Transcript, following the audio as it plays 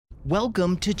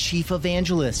Welcome to Chief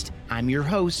Evangelist. I'm your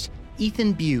host,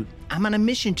 Ethan Butte. I'm on a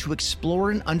mission to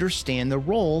explore and understand the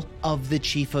role of the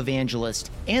Chief Evangelist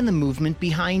and the movement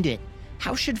behind it.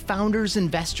 How should founders,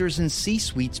 investors, and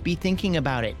C-suites be thinking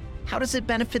about it? How does it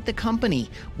benefit the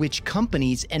company? Which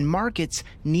companies and markets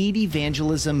need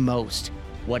evangelism most?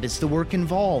 What does the work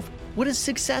involve? What does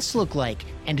success look like?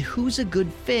 And who's a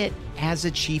good fit as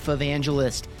a Chief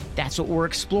Evangelist? That's what we're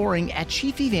exploring at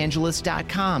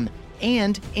chiefevangelist.com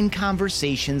and in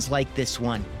conversations like this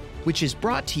one, which is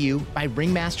brought to you by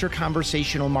Ringmaster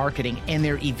Conversational Marketing and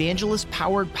their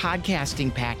Evangelist-powered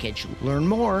podcasting package. Learn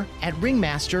more at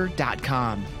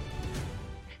ringmaster.com.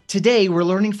 Today, we're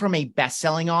learning from a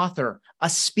best-selling author, a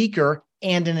speaker,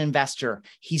 and an investor.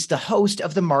 He's the host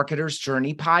of the Marketer's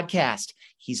Journey podcast.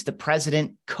 He's the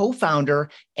president,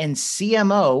 co-founder, and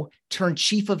CMO turned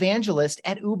chief evangelist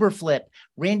at Uberflip.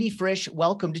 Randy Frisch,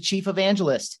 welcome to Chief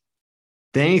Evangelist.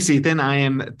 Thanks, Ethan. I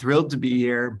am thrilled to be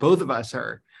here. Both of us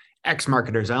are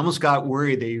ex-marketers. I almost got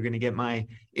worried that you're going to get my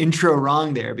intro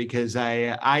wrong there because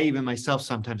I even myself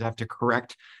sometimes have to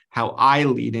correct how I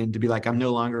lead in to be like, I'm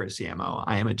no longer a CMO.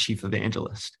 I am a chief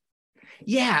evangelist.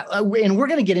 Yeah, and we're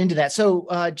going to get into that.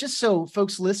 So just so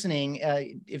folks listening,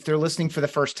 if they're listening for the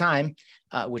first time,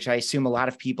 which I assume a lot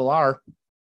of people are,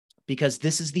 because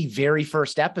this is the very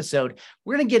first episode,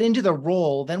 we're going to get into the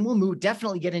role, then we'll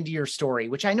definitely get into your story,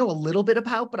 which I know a little bit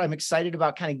about, but I'm excited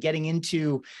about kind of getting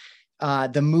into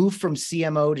the move from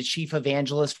CMO to chief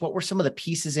evangelist. What were some of the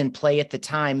pieces in play at the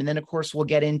time? And then, of course, we'll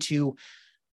get into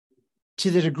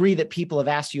to the degree that people have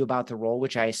asked you about the role,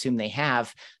 which I assume they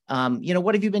have,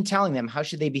 what have you been telling them? How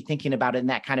should they be thinking about it and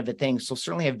that kind of a thing? So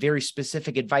certainly have very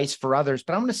specific advice for others,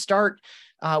 but I'm going to start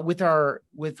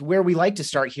with where we like to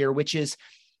start here, which is,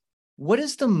 what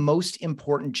is the most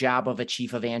important job of a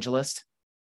chief evangelist?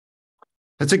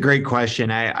 That's a great question.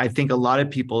 I think a lot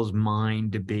of people's mind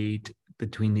debate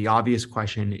between the obvious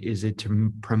question, is it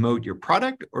to promote your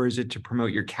product or is it to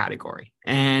promote your category?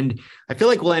 And I feel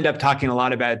like we'll end up talking a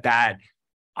lot about that.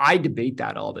 I debate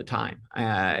that all the time,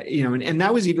 and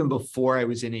that was even before I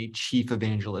was in a chief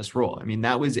evangelist role. I mean,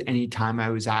 that was any time I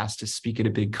was asked to speak at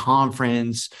a big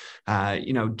conference,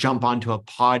 jump onto a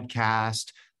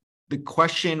podcast. The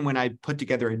question when I put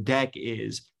together a deck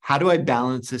is, how do I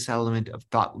balance this element of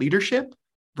thought leadership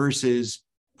versus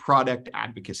product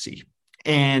advocacy?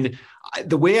 And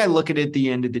the way I look at it at the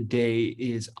end of the day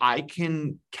is I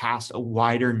can cast a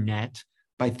wider net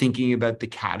by thinking about the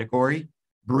category,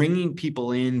 bringing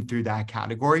people in through that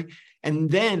category, and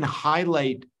then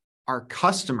highlight our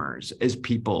customers as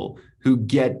people who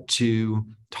get to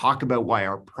talk about why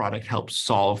our product helps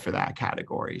solve for that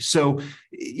category. So,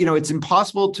 it's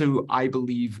impossible to, I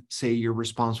believe, say you're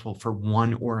responsible for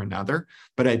one or another.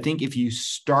 But I think if you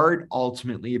start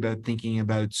ultimately about thinking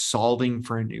about solving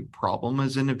for a new problem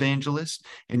as an evangelist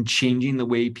and changing the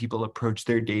way people approach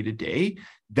their day-to-day,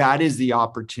 that is the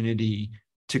opportunity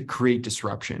to create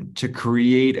disruption, to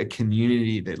create a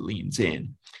community that leans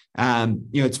in.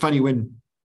 It's funny when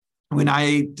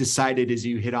I decided, as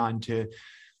you hit on, to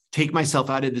take myself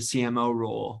out of the CMO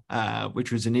role,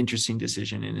 which was an interesting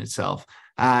decision in itself,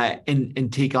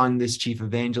 and take on this chief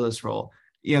evangelist role.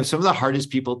 Some of the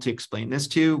hardest people to explain this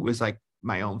to was like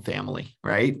my own family,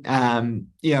 right?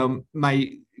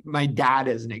 My dad,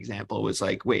 as an example, was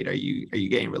like, "Wait, are you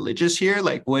getting religious here?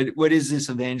 Like, what is this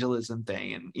evangelism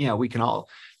thing?" And we can all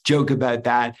joke about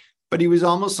that, but he was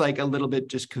almost like a little bit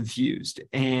just confused.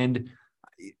 And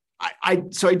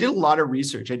so I did a lot of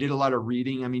research. I did a lot of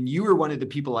reading. I mean, you were one of the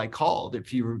people I called,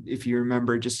 if you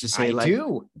remember, just to say,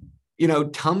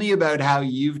 tell me about how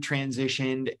you've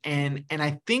transitioned. And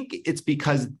I think it's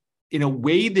because in a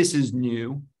way, this is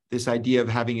new, this idea of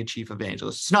having a chief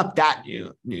evangelist. It's not that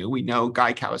new. We know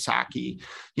Guy Kawasaki,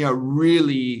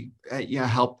 really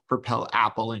helped propel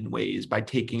Apple in ways by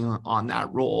taking on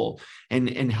that role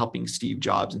and helping Steve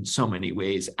Jobs in so many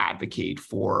ways advocate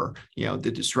for,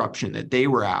 the disruption that they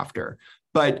were after.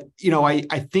 But,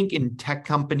 I think in tech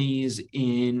companies,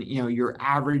 in, your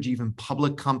average, even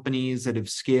public companies that have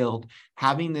scaled,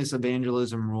 having this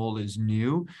evangelism role is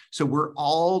new. So we're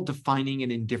all defining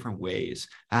it in different ways.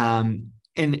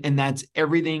 And that's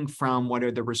everything from what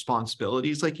are the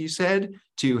responsibilities, like you said,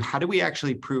 to how do we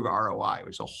actually prove ROI,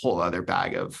 which is a whole other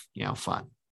bag of, fun.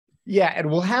 Yeah, and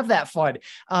we'll have that fun.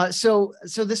 So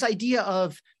this idea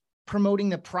of promoting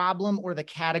the problem or the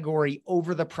category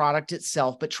over the product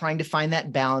itself, but trying to find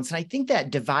that balance. And I think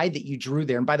that divide that you drew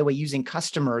there, and by the way, using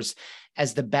customers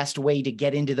as the best way to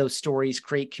get into those stories,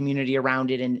 create community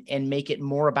around it, and make it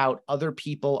more about other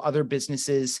people, other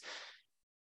businesses,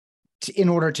 in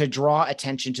order to draw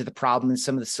attention to the problem and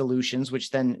some of the solutions, which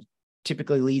then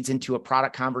typically leads into a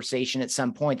product conversation at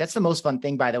some point. That's the most fun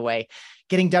thing, by the way,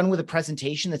 getting done with a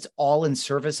presentation that's all in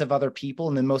service of other people.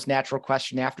 And the most natural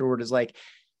question afterward is like,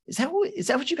 is that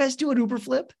what you guys do at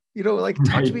Uberflip? Like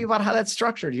talk to me about how that's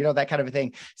structured, that kind of a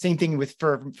thing. Same thing with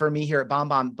for me here at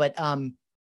BombBomb. But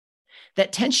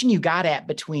that tension you got at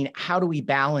between how do we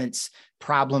balance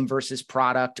problem versus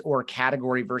product or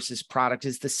category versus product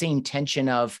is the same tension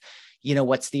of,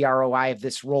 what's the ROI of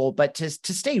this role. But to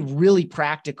stay really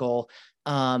practical,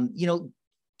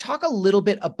 talk a little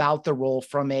bit about the role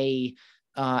from a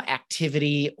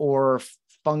activity or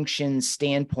function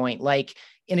standpoint. Like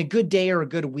in a good day or a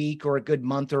good week or a good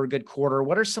month or a good quarter,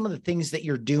 what are some of the things that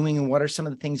you're doing and what are some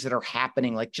of the things that are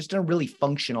happening, like just in a really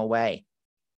functional way?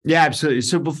 Yeah, absolutely.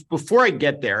 So before I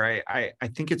get there, I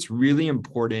think it's really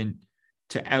important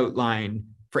to outline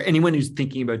for anyone who's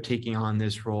thinking about taking on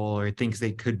this role or thinks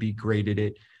they could be great at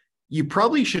it, you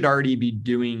probably should already be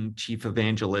doing chief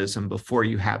evangelism before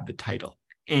you have the title.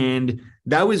 And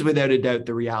that was without a doubt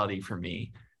the reality for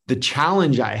me. The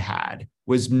challenge I had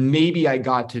was maybe I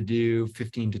got to do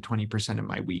 15 to 20% of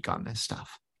my week on this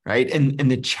stuff, right?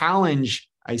 And the challenge,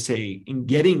 I say, in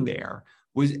getting there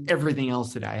was everything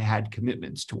else that I had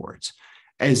commitments towards.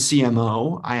 As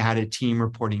CMO, I had a team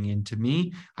reporting into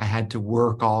me. I had to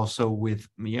work also with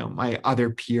my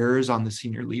other peers on the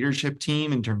senior leadership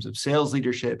team in terms of sales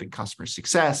leadership and customer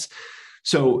success.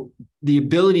 So the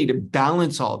ability to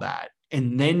balance all that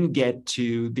and then get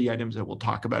to the items that we'll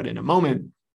talk about in a moment,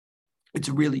 it's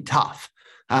really tough.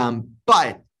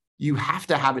 But you have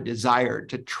to have a desire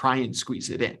to try and squeeze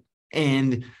it in.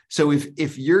 And so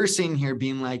if you're sitting here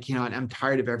being like, I'm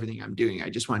tired of everything I'm doing, I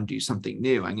just want to do something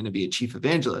new, I'm going to be a chief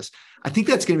evangelist, I think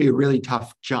that's going to be a really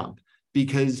tough jump,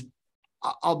 because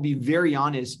I'll be very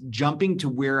honest, jumping to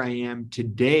where I am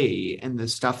today and the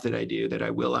stuff that I do that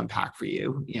I will unpack for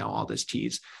you, all this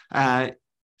tease,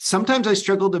 sometimes I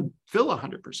struggle to fill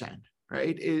 100%,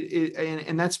 right?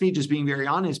 And that's me just being very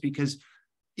honest, because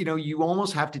you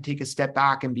almost have to take a step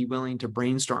back and be willing to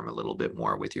brainstorm a little bit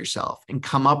more with yourself and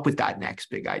come up with that next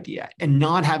big idea and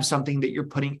not have something that you're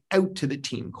putting out to the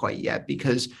team quite yet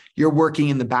because you're working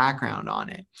in the background on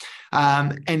it.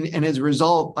 And as a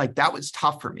result, like that was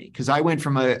tough for me, because I went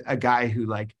from a guy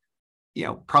who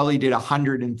probably did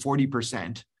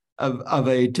 140% of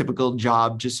a typical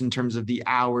job just in terms of the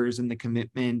hours and the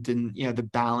commitment and, the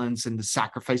balance and the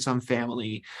sacrifice on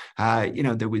family,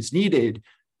 that was needed,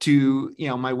 to,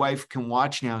 my wife can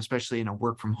watch now, especially in a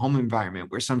work from home environment,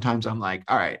 where sometimes I'm like,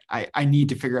 all right, I need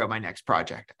to figure out my next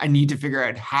project. I need to figure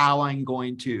out how I'm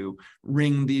going to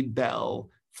ring the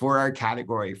bell for our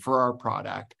category, for our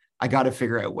product. I got to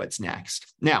figure out what's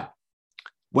next. Now,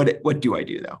 what do I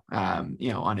do though?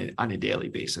 On a daily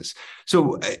basis.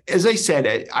 So as I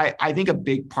said, I think a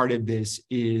big part of this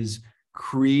is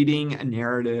creating a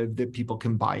narrative that people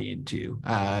can buy into,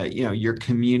 your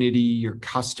community, your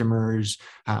customers.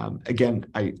 Again,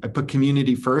 I put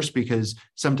community first because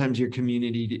sometimes your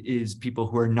community is people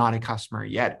who are not a customer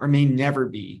yet or may never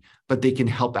be, but they can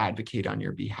help advocate on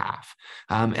your behalf.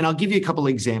 And I'll give you a couple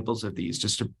of examples of these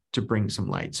just to bring some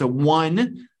light. So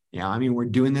one, we're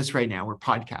doing this right now. We're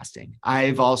podcasting.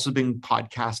 I've also been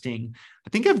podcasting. I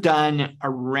think I've done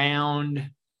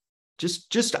around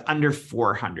just under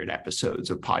 400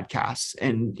 episodes of podcasts.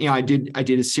 And, I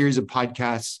did a series of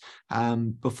podcasts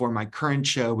before my current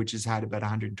show, which has had about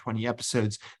 120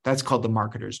 episodes. That's called The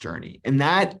Marketer's Journey. And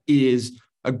that is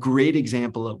a great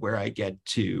example of where I get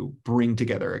to bring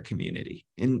together a community.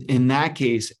 In that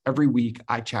case, every week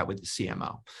I chat with the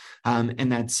CMO.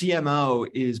 And that CMO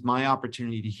is my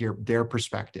opportunity to hear their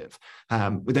perspective.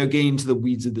 Without getting into the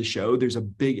weeds of the show, there's a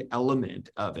big element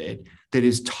of it that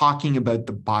is talking about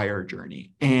the buyer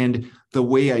journey. And the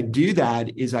way I do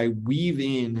that is I weave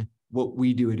in what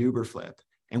we do at Uberflip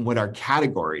and what our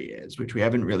category is, which we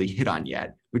haven't really hit on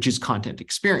yet, which is content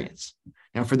experience.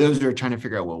 Now, for those who are trying to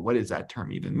figure out, well, what does that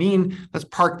term even mean? Let's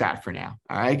park that for now,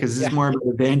 all right? Because this is more about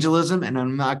evangelism, and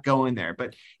I'm not going there,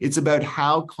 but it's about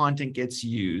how content gets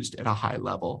used at a high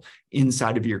level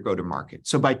inside of your go-to-market.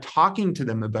 So by talking to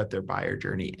them about their buyer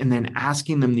journey and then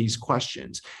asking them these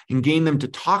questions and getting them to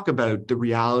talk about the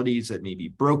realities that may be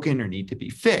broken or need to be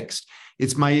fixed,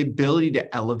 it's my ability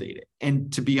to elevate it.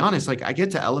 And to be honest, I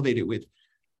get to elevate it with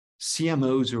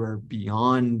CMOs who are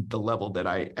beyond the level that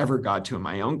I ever got to in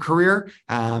my own career.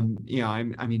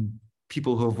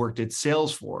 People who have worked at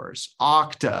Salesforce,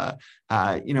 Okta,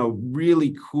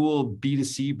 really cool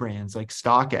B2C brands like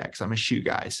StockX. I'm a shoe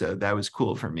guy, so that was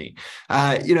cool for me.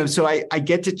 So I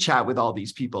get to chat with all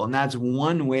these people, and that's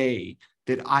one way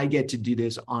that I get to do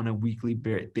this on a weekly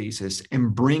basis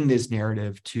and bring this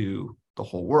narrative to the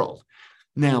whole world.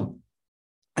 Now,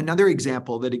 Another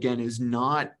example that, again, is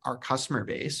not our customer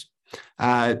base,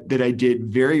 that I did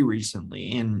very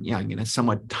recently, and I'm going to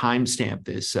somewhat timestamp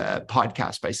this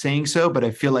podcast by saying so, but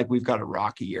I feel like we've got a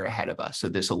rocky year ahead of us, so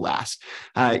this will last.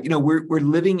 We're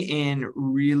living in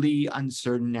really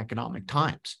uncertain economic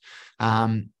times,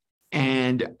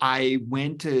 and I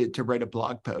went to write a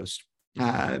blog post.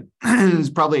 It was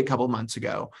probably a couple of months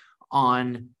ago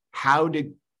on how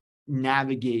to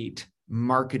navigate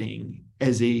marketing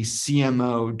as a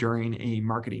CMO during a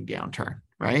marketing downturn,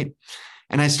 right?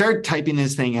 And I started typing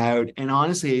this thing out. And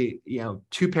honestly,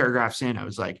 2 paragraphs in, I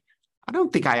was like, I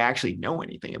don't think I actually know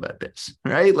anything about this,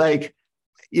 right? Like,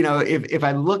 if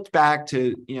I looked back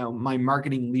to, my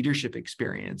marketing leadership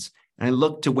experience, and I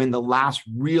looked to when the last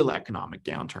real economic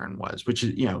downturn was, which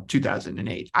is,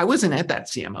 2008, I wasn't at that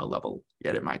CMO level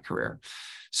yet in my career.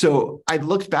 So I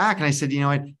looked back and I said,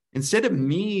 instead of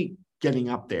me getting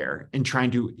up there and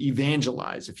trying to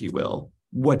evangelize, if you will,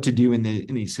 what to do in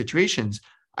these situations,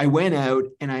 I went out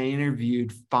and I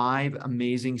interviewed 5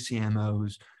 amazing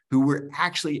CMOs who were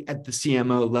actually at the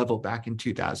CMO level back in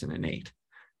 2008,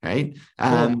 right?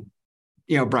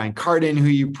 Cool. Brian Cardin, who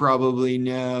you probably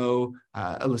know,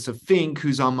 Alyssa Fink,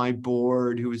 who's on my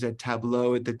board, who was at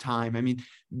Tableau at the time. I mean,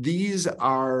 these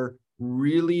are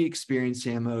really experienced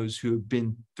CMOs who have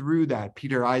been through that.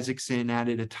 Peter Isaacson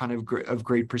added a ton of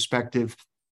great perspective.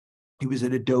 He was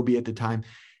at Adobe at the time.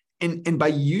 And by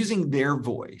using their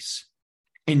voice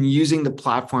and using the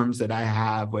platforms that I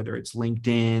have, whether it's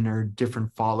LinkedIn or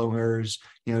different followers,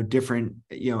 different,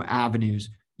 avenues,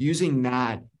 using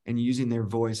that and using their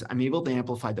voice, I'm able to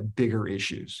amplify the bigger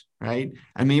issues, right?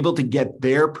 I'm able to get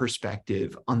their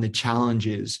perspective on the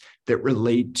challenges that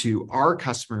relate to our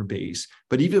customer base,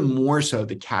 but even more so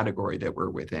the category that we're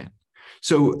within.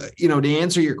 So, to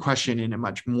answer your question in a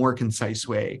much more concise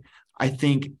way, I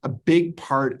think a big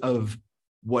part of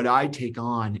what I take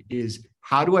on is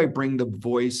how do I bring the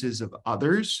voices of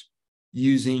others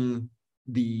using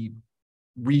the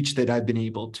reach that I've been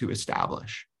able to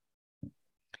establish.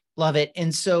 Love it.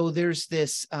 And so there's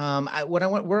this, where I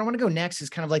want to go next is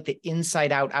kind of like the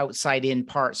inside out, outside in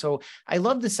part. So I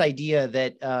love this idea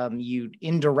that you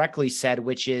indirectly said,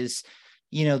 which is,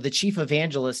 the chief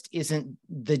evangelist isn't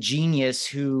the genius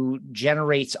who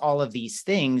generates all of these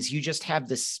things. You just have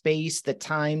the space, the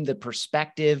time, the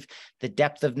perspective, the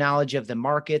depth of knowledge of the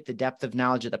market, the depth of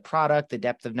knowledge of the product, the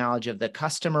depth of knowledge of the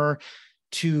customer,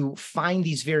 to find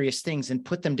these various things and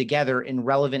put them together in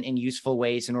relevant and useful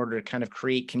ways in order to kind of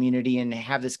create community and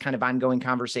have this kind of ongoing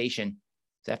conversation.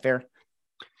 Is that fair?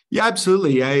 Yeah,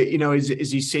 absolutely.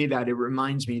 As you say that, it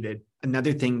reminds me that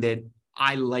another thing that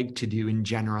I like to do in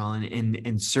general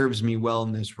and serves me well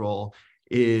in this role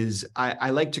is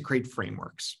I like to create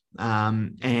frameworks.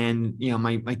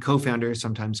 My co-founder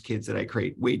sometimes kids that I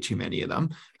create way too many of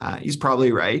them. He's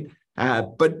probably right.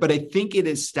 But I think it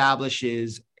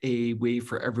establishes a way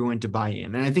for everyone to buy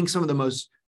in. And I think some of the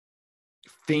most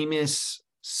famous,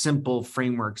 simple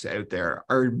frameworks out there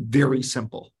are very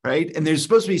simple, right? And they're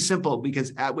supposed to be simple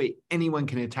because that way anyone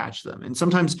can attach them. And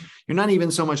sometimes you're not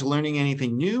even so much learning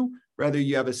anything new, rather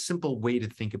you have a simple way to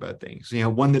think about things.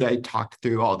 One that I talk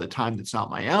through all the time that's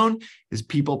not my own is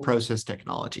people, process,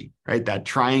 technology, right? That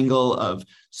triangle of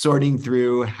sorting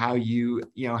through how you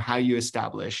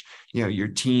establish, your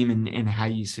team and how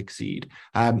you succeed.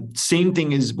 Same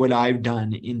thing is what I've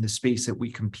done in the space that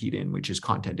we compete in, which is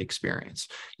content experience.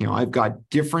 I've got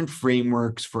different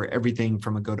frameworks for everything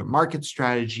from a go-to-market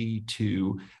strategy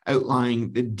to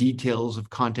outlining the details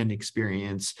of content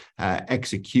experience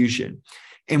execution.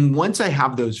 And once I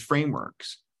have those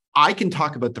frameworks, I can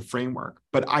talk about the framework,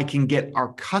 but I can get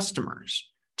our customers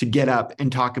to get up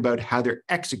and talk about how they're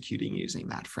executing using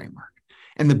that framework.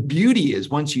 And the beauty is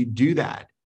once you do that,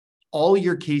 all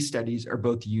your case studies are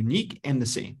both unique and the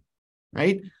same,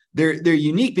 right? They're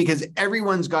unique because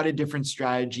everyone's got a different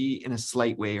strategy in a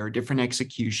slight way or a different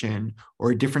execution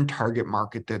or a different target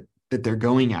market that they're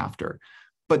going after,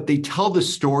 but they tell the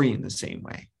story in the same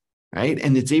way. Right.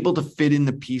 And it's able to fit in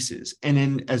the pieces. And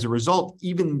then as a result,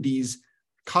 even these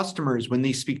customers, when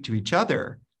they speak to each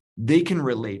other, they can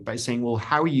relate by saying, well,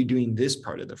 how are you doing this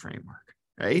part of the framework?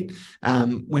 Right.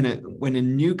 When a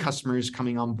new customer is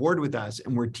coming on board with us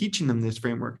and we're teaching them this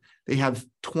framework, they have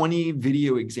 20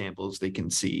 video examples they can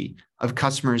see of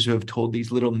customers who have told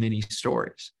these little mini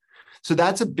stories. So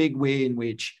that's a big way in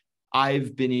which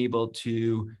I've been able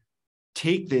to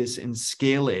take this and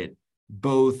scale it,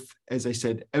 both, as I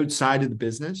said, outside of the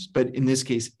business, but in this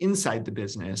case, inside the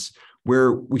business,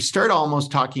 where we start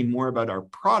almost talking more about our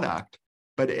product,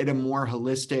 but at a more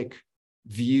holistic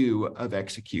view of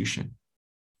execution.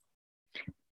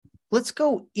 Let's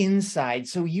go inside.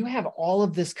 So you have all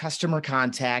of this customer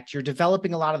contact. You're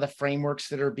developing a lot of the frameworks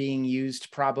that are being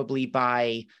used probably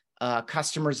by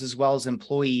customers as well as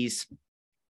employees,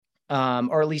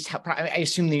 or at least I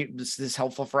assume this is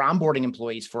helpful for onboarding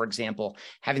employees, for example,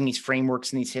 having these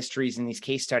frameworks and these histories and these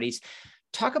case studies.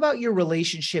 Talk about your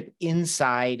relationship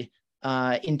inside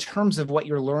in terms of what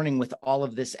you're learning with all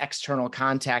of this external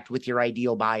contact with your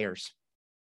ideal buyers.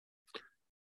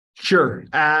 Sure.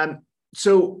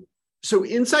 So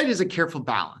insight is a careful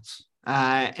balance.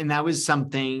 And that was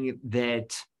something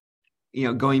that,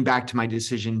 going back to my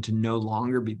decision to no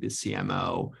longer be the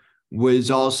CMO, was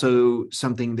also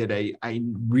something that I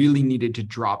really needed to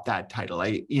drop that title.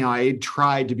 I had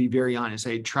tried, to be very honest,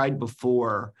 I had tried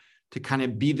before to kind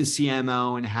of be the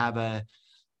CMO and have a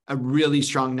really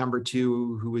strong number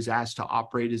two who was asked to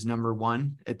operate as number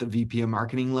one at the VP of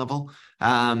marketing level.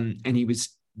 And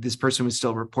this person was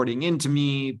still reporting into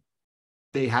me.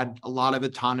 They had a lot of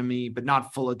autonomy, but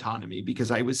not full autonomy,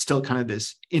 because I was still kind of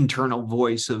this internal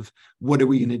voice of what are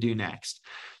we going to do next?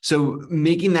 So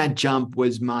making that jump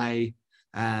was my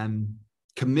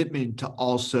commitment to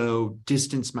also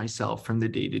distance myself from the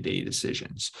day-to-day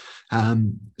decisions.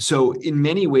 So in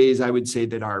many ways, I would say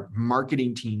that our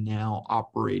marketing team now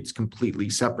operates completely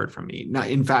separate from me. Now,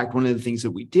 in fact, one of the things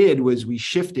that we did was we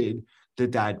shifted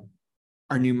that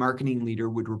our new marketing leader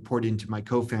would report into my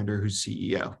co-founder, who's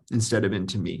CEO, instead of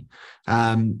into me.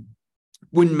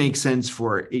 Wouldn't make sense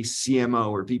for a CMO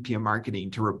or VP of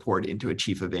marketing to report into a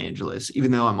chief evangelist,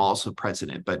 even though I'm also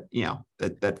president, but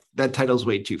that title's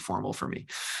way too formal for me.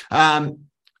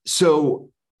 So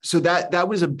that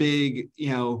was a big,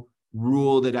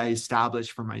 rule that I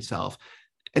established for myself.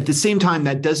 At the same time,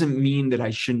 that doesn't mean that I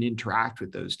shouldn't interact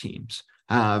with those teams.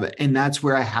 And that's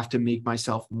where I have to make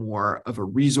myself more of a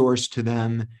resource to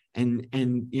them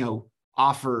and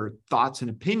offer thoughts and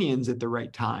opinions at the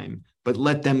right time, but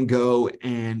let them go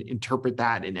and interpret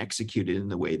that and execute it in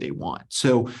the way they want.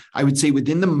 So I would say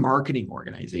within the marketing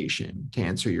organization, to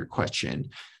answer your question,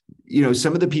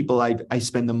 some of the people I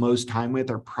spend the most time with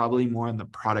are probably more on the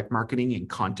product marketing and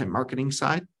content marketing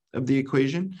side of the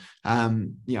equation.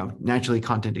 Naturally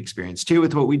content experience too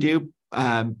with what we do.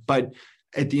 But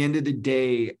at the end of the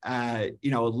day, a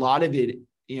lot of it,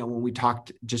 when we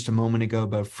talked just a moment ago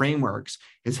about frameworks,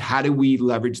 is how do we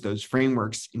leverage those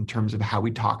frameworks in terms of how we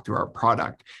talk through our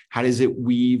product? How does it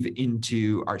weave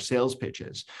into our sales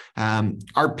pitches?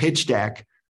 Our pitch deck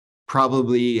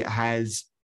probably has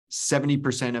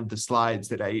 70% of the slides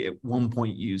that I at one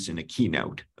point used in a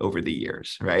keynote over the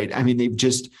years, right? I mean, they've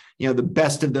just, the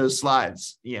best of those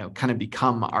slides, kind of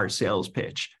become our sales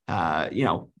pitch,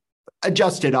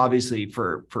 adjusted obviously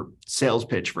for sales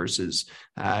pitch versus,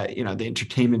 the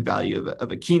entertainment value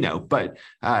of a keynote, but,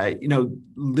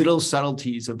 little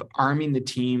subtleties of arming the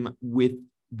team with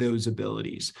those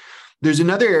abilities. There's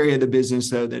another area of the business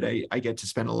though, that I get to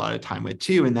spend a lot of time with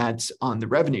too, and that's on the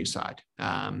revenue side.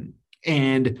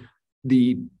 And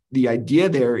the idea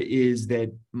there is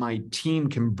that my team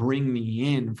can bring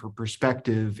me in for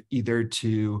perspective, either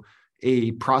to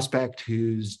a prospect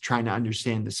who's trying to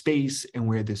understand the space and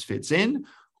where this fits in,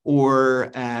 or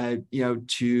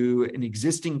to an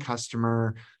existing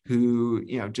customer who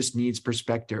just needs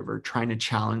perspective or trying to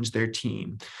challenge their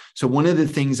team. So one of the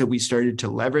things that we started to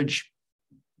leverage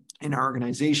in our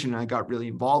organization, and I got really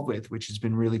involved with, which has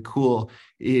been really cool,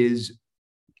 is,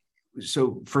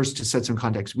 so first, to set some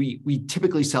context, we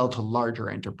typically sell to larger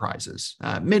enterprises,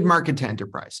 mid-market to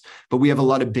enterprise, but we have a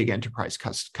lot of big enterprise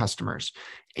customers.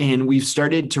 And we've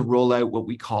started to roll out what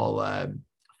we call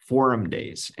forum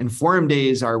days. And forum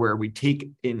days are where we take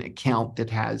an account that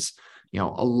has a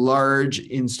large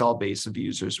install base of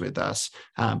users with us,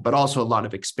 but also a lot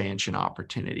of expansion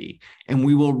opportunity. And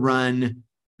we will run,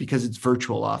 because it's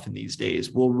virtual often these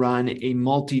days, we'll run a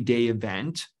multi-day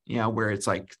event, where it's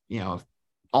like,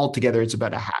 altogether, it's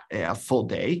about a full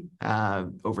day,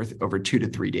 over 2 to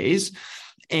 3 days.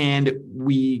 And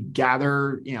we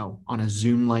gather, on a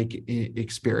Zoom-like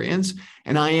experience.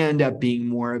 And I end up being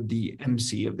more of the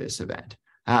MC of this event.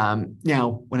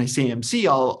 Now, when I say MC,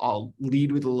 I'll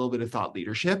lead with a little bit of thought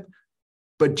leadership.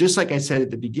 But just like I said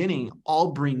at the beginning,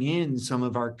 I'll bring in some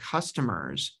of our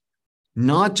customers,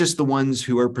 not just the ones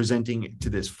who are presenting to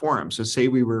this forum. So say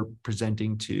we were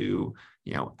presenting to,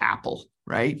 Apple,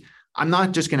 right? I'm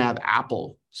not just going to have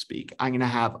Apple speak. I'm going to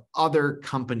have other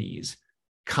companies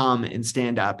come and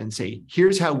stand up and say,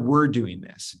 here's how we're doing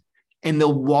this. And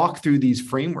they'll walk through these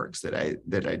frameworks that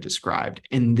I described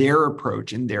and their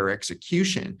approach and their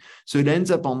execution. So it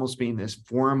ends up almost being this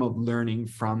form of learning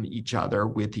from each other,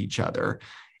 with each other.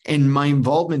 And my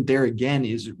involvement there, again,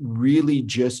 is really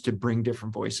just to bring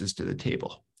different voices to the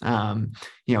table.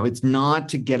 It's not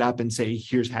to get up and say,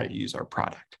 here's how to use our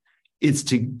product. It's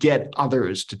to get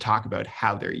others to talk about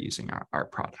how they're using our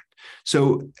product.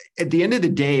 So at the end of the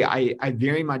day, I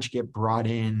very much get brought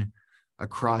in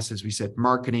across, as we said,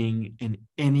 marketing and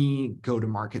any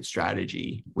go-to-market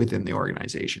strategy within the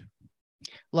organization.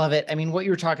 Love it. I mean, what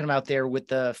you were talking about there with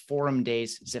the forum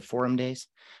days, is it forum days,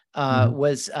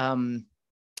 was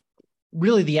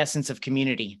really the essence of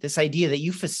community. This idea that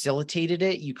you facilitated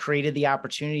it, you created the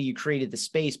opportunity, you created the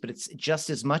space, but it's just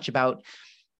as much about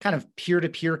kind of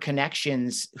peer-to-peer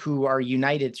connections who are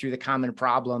united through the common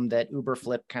problem that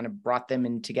Uberflip kind of brought them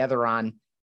in together on.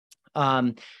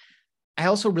 I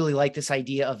also really like this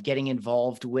idea of getting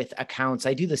involved with accounts.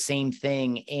 I do the same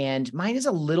thing, and mine is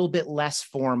a little bit less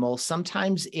formal.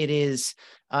 Sometimes it is,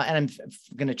 and I'm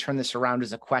going to turn this around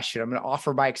as a question. I'm going to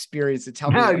offer my experience to tell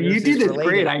me. No, you do this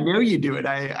great. I know you do it.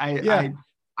 I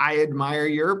admire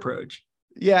your approach.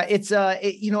 Yeah, it's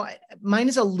mine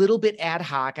is a little bit ad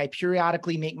hoc. I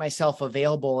periodically make myself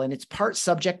available, and it's part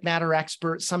subject matter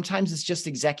expert. Sometimes it's just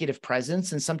executive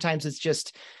presence, and sometimes it's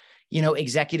just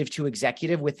executive to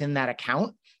executive within that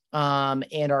account.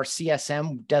 And our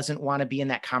CSM doesn't want to be in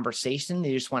that conversation.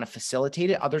 They just want to facilitate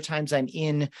it. Other times I'm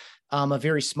in a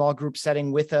very small group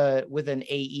setting with an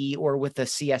AE or with a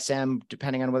CSM,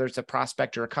 depending on whether it's a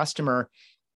prospect or a customer.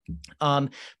 But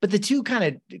the two kind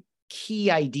of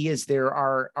key ideas there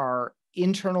are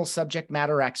internal subject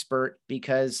matter expert,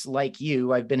 because like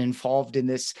you, I've been involved in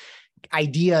this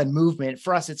idea and movement.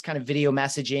 For us, it's kind of video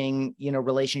messaging,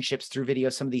 relationships through video,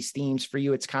 some of these themes. For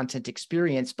you, it's content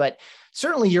experience, but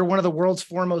certainly you're one of the world's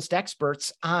foremost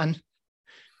experts on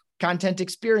content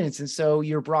experience. And so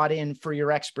you're brought in for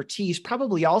your expertise,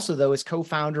 probably also though, as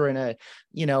co-founder and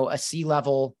a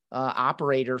C-level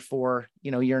operator for,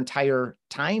 your entire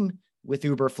time with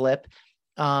Uberflip.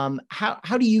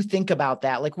 How do you think about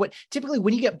that? Like what typically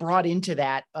when you get brought into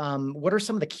that, what are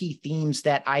some of the key themes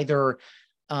that either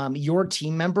your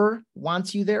team member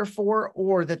wants you there for,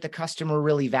 or that the customer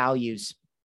really values?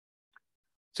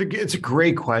 It's a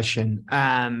great question.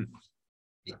 I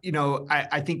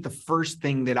think the first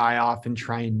thing that I often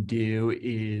try and do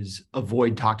is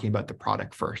avoid talking about the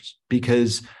product first,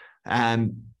 because I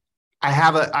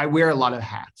wear a lot of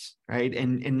hats, right?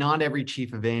 And not every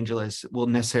chief evangelist will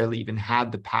necessarily even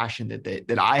have the passion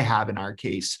that I have in our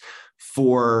case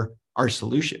for our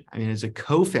solution. I mean, as a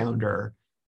co-founder,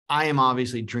 I am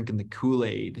obviously drinking the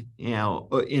Kool-Aid, in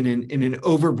an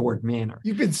overboard manner.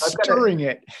 You've been stirring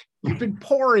it. You've been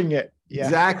pouring it. Yeah.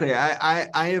 Exactly.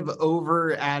 I have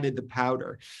over added the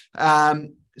powder.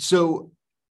 So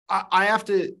I have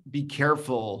to be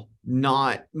careful,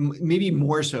 maybe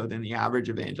more so than the average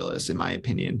evangelist, in my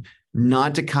opinion,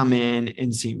 not to come in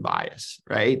and seem biased,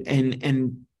 right?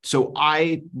 And so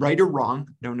I, right or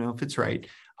wrong, don't know if it's right,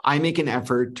 I make an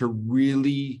effort to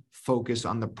really focus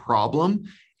on the problem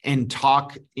and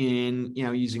talk in,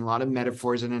 using a lot of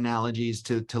metaphors and analogies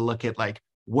to look at like,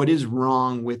 what is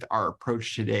wrong with our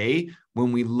approach today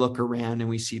when we look around and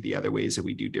we see the other ways that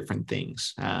we do different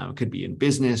things. It could be in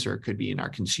business or it could be in our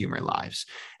consumer lives.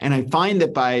 And I find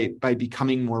that by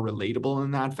becoming more relatable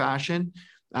in that fashion,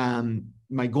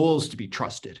 my goal is to be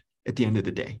trusted at the end of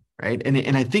the day, right?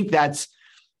 And I think that's,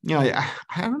 I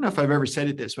don't know if I've ever said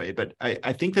it this way, but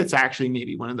I think that's actually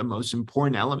maybe one of the most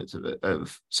important elements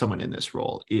of someone in this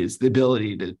role is the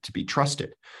ability to be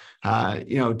trusted,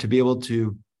 to be able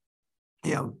to,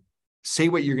 say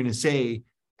what you're going to say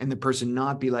and the person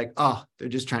not be like, oh, they're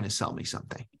just trying to sell me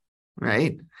something,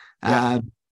 right? Yeah.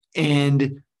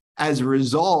 And as a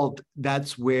result,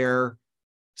 that's where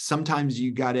sometimes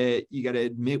you gotta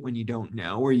admit when you don't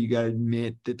know, or you gotta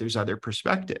admit that there's other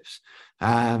perspectives.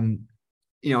 I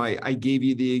gave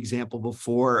you the example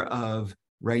before of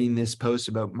writing this post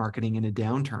about marketing in a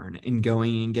downturn and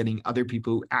going and getting other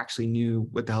people who actually knew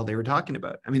what the hell they were talking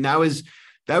about. I mean, that was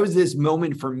this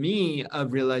moment for me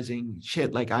of realizing,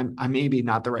 shit, like I'm maybe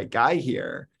not the right guy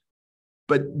here,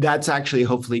 but that's actually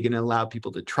hopefully going to allow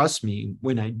people to trust me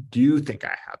when I do think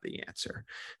I have the answer.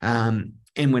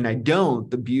 And when I don't,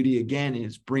 the beauty again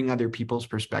is bring other people's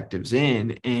perspectives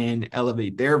in and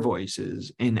elevate their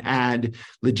voices and add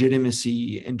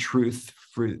legitimacy and truth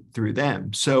through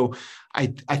them. So I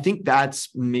think that's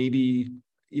maybe,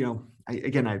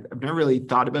 I've never really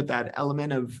thought about that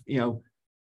element of,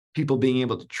 people being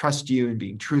able to trust you and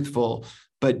being truthful,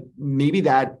 but maybe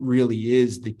that really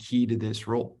is the key to this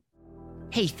role.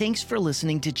 Hey, thanks for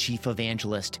listening to Chief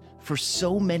Evangelist. For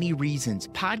so many reasons,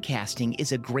 podcasting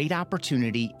is a great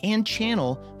opportunity and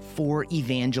channel for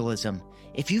evangelism.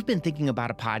 If you've been thinking about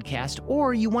a podcast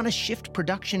or you want to shift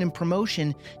production and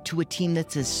promotion to a team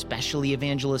that's especially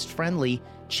evangelist friendly,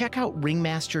 check out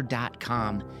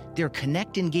ringmaster.com. Their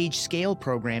Connect, Engage, Scale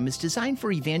program is designed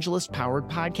for evangelist-powered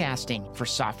podcasting for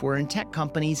software and tech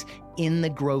companies in the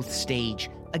growth stage.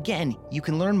 Again, you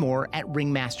can learn more at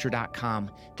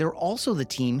ringmaster.com. They're also the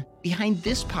team behind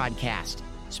this podcast.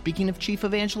 Speaking of chief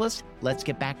evangelists, let's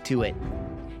get back to it.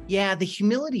 Yeah, the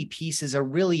humility piece is a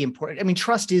really important. I mean,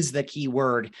 trust is the key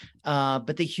word,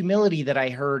 but the humility that I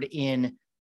heard in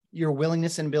your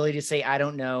willingness and ability to say, I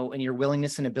don't know, and your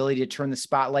willingness and ability to turn the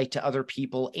spotlight to other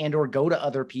people and or go to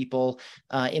other people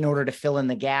in order to fill in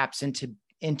the gaps and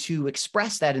to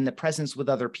express that in the presence with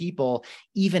other people,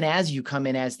 even as you come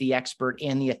in as the expert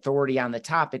and the authority on the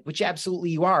topic, which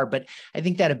absolutely you are. But I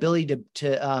think that ability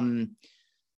to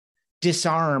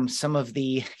disarm some of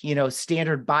the,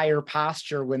 standard buyer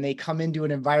posture when they come into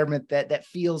an environment that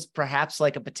feels perhaps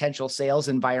like a potential sales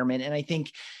environment. And I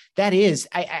think that is,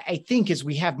 I think as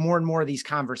we have more and more of these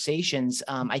conversations,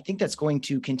 I think that's going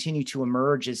to continue to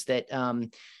emerge is that,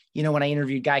 when I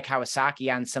interviewed Guy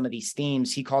Kawasaki on some of these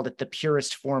themes, he called it the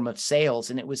purest form of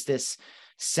sales. And it was this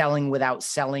selling without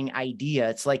selling idea.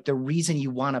 It's like the reason you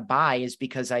want to buy is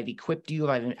because I've equipped you,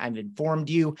 I've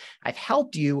informed you, I've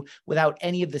helped you without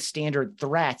any of the standard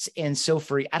threats. And so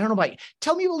I don't know about you,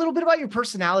 tell me a little bit about your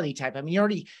personality type. I mean, you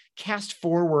already cast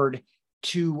forward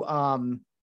to, some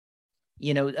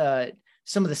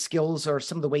of the skills or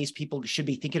some of the ways people should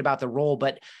be thinking about the role.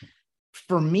 But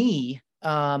for me,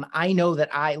 I know that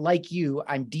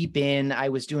I'm deep in. I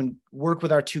was doing work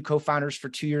with our two co-founders for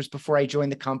 2 years before I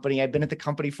joined the company. I've been at the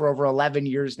company for over 11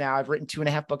 years now. I've written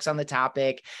 2.5 books on the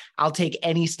topic. I'll take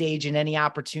any stage and any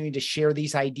opportunity to share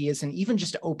these ideas and even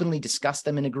just to openly discuss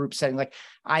them in a group setting. Like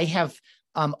I have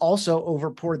also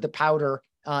overpoured the powder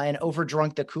and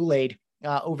overdrunk the Kool-Aid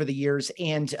over the years.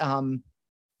 And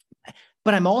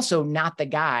but I'm also not the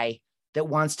guy that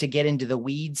wants to get into the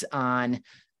weeds on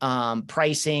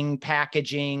pricing,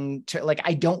 packaging,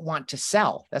 I don't want to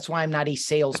sell. That's why I'm not a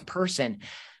salesperson.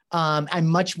 I'm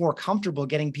much more comfortable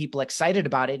getting people excited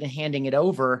about it and handing it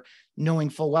over,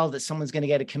 knowing full well that someone's going to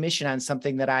get a commission on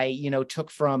something that I, took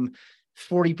from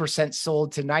 40%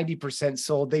 sold to 90%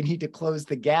 sold. They need to close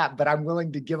the gap, but I'm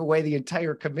willing to give away the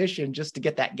entire commission just to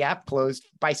get that gap closed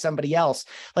by somebody else.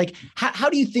 Like, how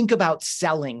do you think about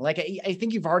selling? Like, I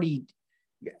think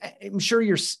I'm sure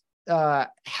you're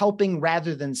helping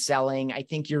rather than selling. I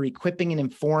think you're equipping and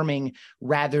informing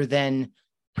rather than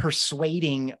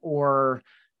persuading or,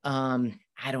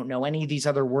 I don't know, any of these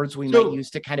other words we might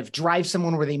use to kind of drive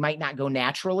someone where they might not go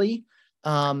naturally.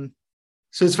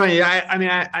 So it's funny.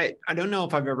 I don't know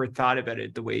if I've ever thought about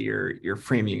it the way you're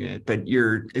framing it, but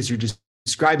as you're just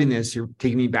describing this, you're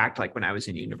taking me back to like when I was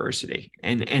in university,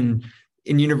 and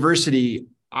in university,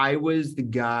 I was the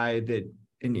guy that,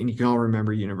 and you can all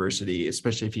remember university,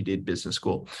 especially if you did business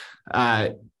school.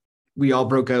 We all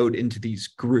broke out into these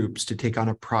groups to take on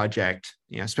a project,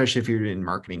 especially if you're in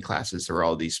marketing classes, there were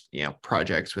all these,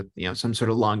 projects with, some sort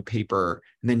of long paper,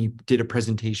 and then you did a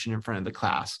presentation in front of the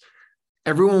class.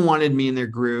 Everyone wanted me in their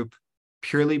group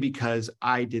purely because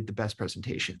I did the best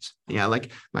presentations.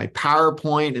 Like my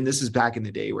PowerPoint, and this is back in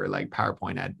the day where like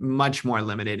PowerPoint had much more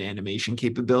limited animation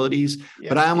capabilities,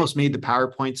 but I almost made the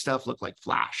PowerPoint stuff look like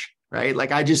Flash, right?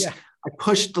 Like I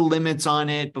pushed the limits on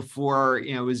it before,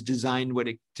 it was designed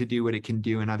to do what it can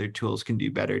do, and other tools can do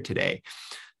better today.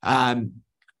 And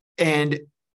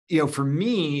for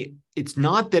me, it's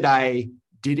not that I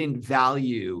didn't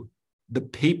value the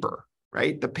paper,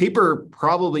 right? The paper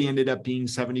probably ended up being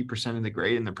 70% of the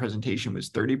grade and the presentation was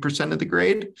 30% of the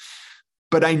grade.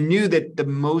 But I knew that the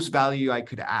most value I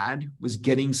could add was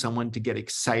getting someone to get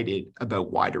excited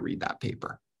about why to read that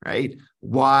paper, right?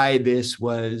 Why this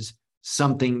was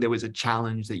something that was a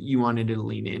challenge that you wanted to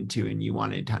lean into and you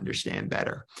wanted to understand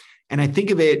better. And I think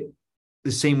of it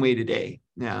the same way today.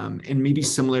 And maybe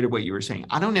similar to what you were saying,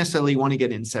 I don't necessarily want to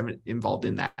get involved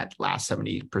in that last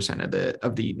 70%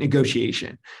 of the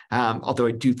negotiation. Although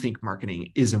I do think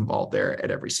marketing is involved there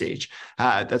at every stage.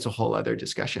 That's a whole other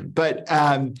discussion, but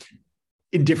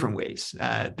in different ways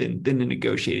than the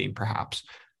negotiating perhaps.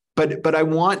 But I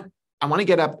want to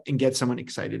get up and get someone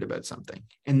excited about something.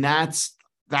 And that's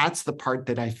the part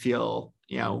that I feel,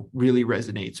 really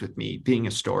resonates with me, being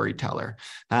a storyteller.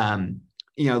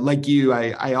 Like you,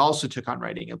 I also took on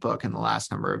writing a book in the last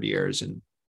number of years. And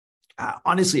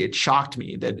honestly, it shocked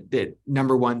me that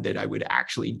number one, that I would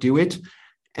actually do it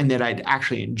and that I'd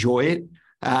actually enjoy it.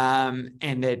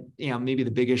 And that, maybe the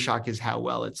biggest shock is how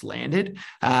well it's landed.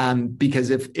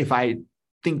 Because if I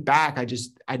think back, I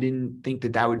didn't think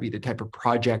that would be the type of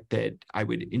project that I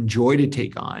would enjoy to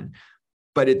take on.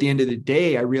 But at the end of the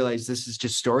day, I realized this is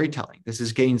just storytelling. This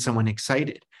is getting someone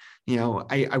excited.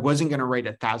 I wasn't going to write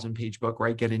a 1,000-page book where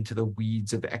I get into the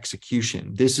weeds of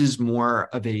execution. This is more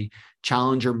of a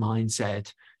challenger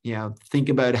mindset. Think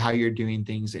about how you're doing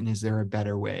things and is there a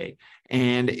better way?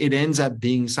 And it ends up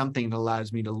being something that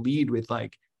allows me to lead with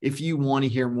like, if you want to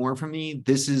hear more from me,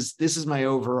 this is my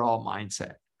overall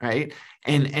mindset, right?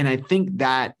 And I think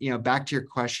that, back to your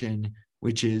question,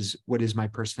 which is what is my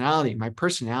personality? My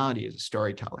personality is a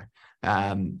storyteller.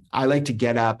 I like to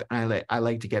get up and I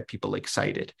like to get people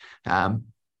excited.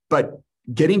 But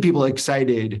getting people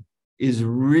excited is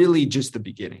really just the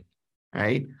beginning,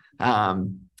 right?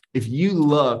 If you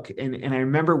look, and I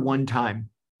remember one time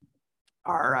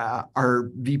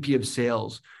our VP of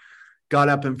sales got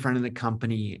up in front of the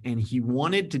company and he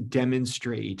wanted to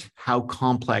demonstrate how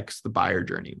complex the buyer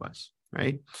journey was,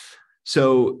 right?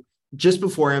 So just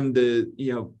before him,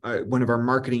 one of our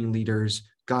marketing leaders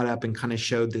got up and kind of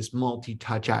showed this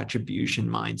multi-touch attribution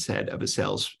mindset of a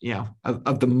sales,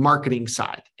 of the marketing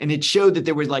side. And it showed that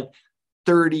there was like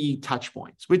 30 touch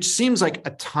points, which seems like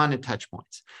a ton of touch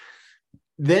points.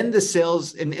 Then the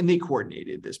sales, and they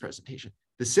coordinated this presentation.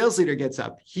 The sales leader gets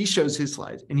up, he shows his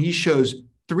slides, and he shows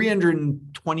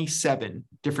 327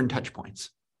 different touch points,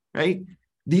 right?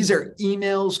 These are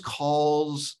emails,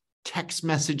 calls, text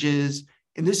messages,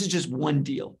 and this is just one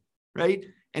deal, right?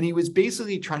 And he was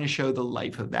basically trying to show the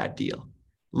life of that deal.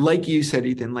 Like you said,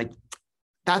 Ethan, like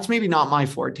that's maybe not my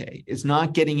forte. It's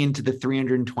not getting into the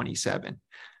 327.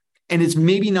 And it's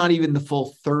maybe not even the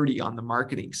full 30 on the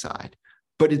marketing side,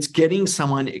 but it's getting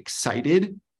someone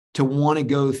excited to want to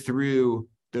go through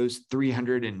those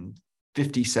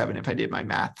 357, if I did my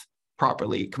math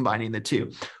properly, combining the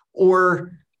two.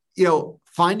 Or,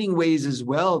 finding ways as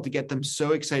well to get them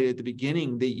so excited at the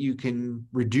beginning that you can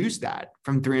reduce that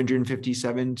from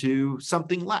 357 to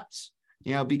something less,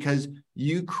 because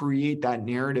you create that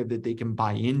narrative that they can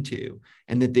buy into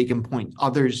and that they can point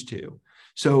others to.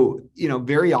 So,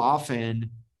 very often,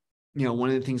 one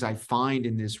of the things I find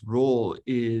in this role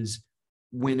is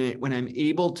when I'm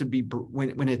able to be,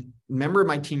 when a member of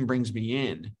my team brings me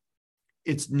in,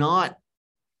 it's not,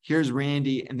 here's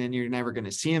Randy, and then you're never going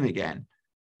to see him again.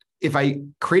 If I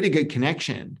create a good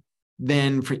connection,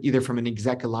 then either from an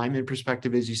exec alignment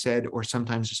perspective, as you said, or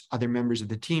sometimes just other members of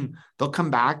the team, they'll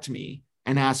come back to me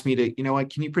and ask me to,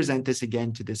 can you present this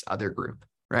again to this other group,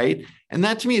 right? And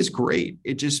that to me is great.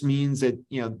 It just means that,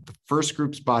 the first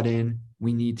group's bought in.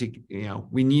 We need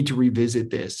to revisit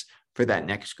this for that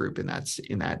next group, and that's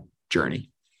in that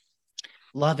journey.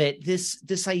 Love it.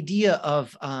 This idea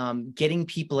of getting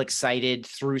people excited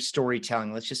through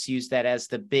storytelling. Let's just use that as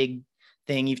the big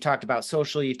thing. You've talked about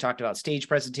social, you've talked about stage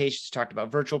presentations, you've talked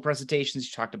about virtual presentations,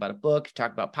 you've talked about a book, you've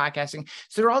talked about podcasting.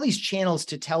 So there are all these channels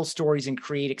to tell stories and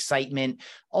create excitement,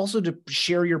 also to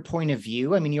share your point of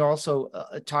view. I mean, you also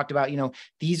talked about,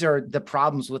 these are the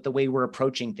problems with the way we're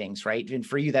approaching things, right? And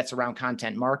for you, that's around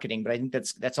content marketing, but I think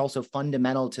that's also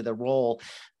fundamental to the role.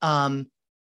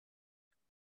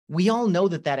 We all know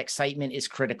that excitement is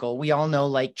critical. We all know,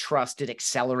 like trust, it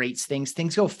accelerates things.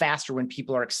 Things go faster when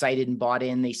people are excited and bought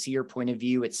in, they see your point of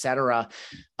view, et cetera.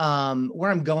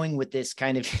 Where I'm going with this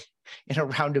kind of in a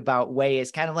roundabout way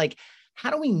is kind of like, how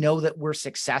do we know that we're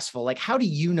successful? Like, how do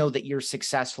you know that you're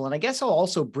successful? And I guess I'll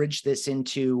also bridge this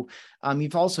into,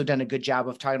 you've also done a good job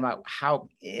of talking about how,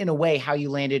 in a way, how you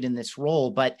landed in this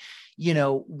role. But,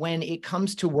 when it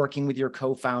comes to working with your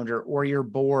co-founder or your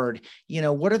board,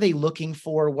 what are they looking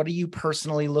for? What are you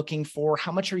personally looking for?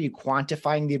 How much are you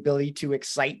quantifying the ability to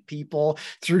excite people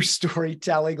through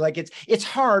storytelling? Like it's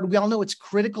hard. We all know it's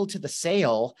critical to the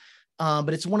sale.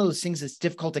 But it's one of those things that's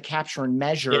difficult to capture and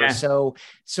measure. Yeah. So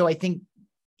I think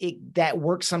that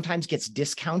work sometimes gets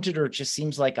discounted, or it just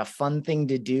seems like a fun thing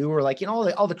to do, or like,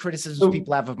 all the criticisms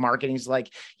people have of marketing is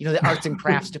like, the arts and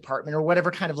crafts department or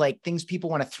whatever kind of like things people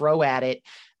want to throw at it.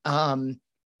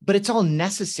 But it's all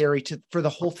necessary for the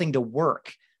whole thing to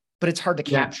work, but it's hard to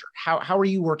capture. How are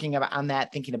you working on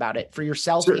that, thinking about it for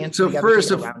yourself? So first,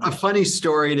 a funny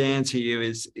story to answer you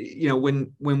is,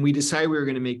 when we decided we were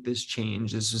going to make this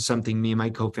change, this is something me and my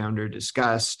co-founder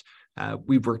discussed.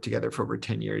 We've worked together for over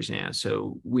 10 years now,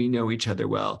 so we know each other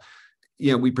well.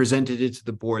 We presented it to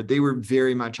the board. They were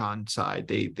very much on side.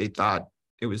 They thought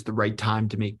it was the right time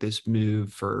to make this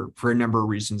move for a number of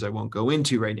reasons I won't go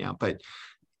into right now. But,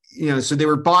 so they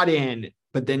were bought in,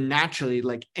 but then naturally,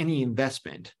 like any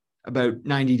investment, about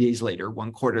 90 days later,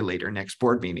 one quarter later, next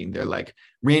board meeting, they're like,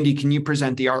 Randy, can you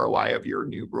present the ROI of your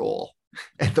new role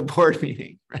at the board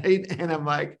meeting? Right. And I'm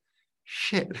like,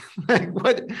 shit, like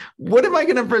what am I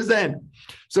going to present?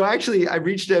 So actually I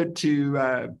reached out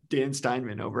to Dan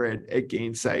Steinman over at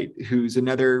Gainsight, who's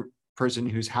another person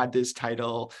who's had this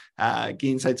title.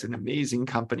 Gainsight's an amazing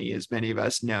company, as many of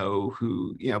us know,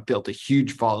 who, built a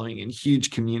huge following and huge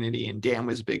community, and Dan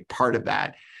was a big part of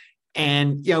that.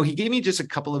 And, he gave me just a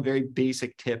couple of very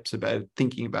basic tips about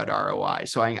thinking about ROI.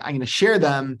 So I'm going to share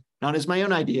them, not as my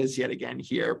own ideas yet again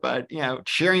here, but,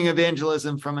 sharing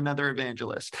evangelism from another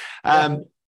evangelist.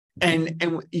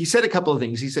 And he said a couple of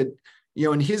things. He said,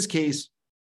 in his case,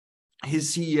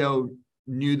 his CEO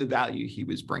knew the value he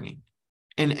was bringing.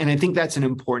 And I think that's an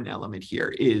important element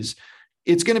here. Is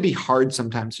it's going to be hard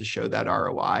sometimes to show that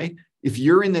ROI. If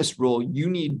you're in this role, you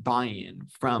need buy-in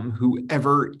from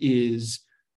whoever is,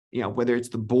 whether it's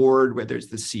the board, whether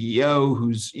it's the CEO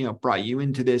who's, brought you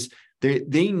into this.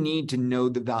 They need to know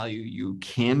the value you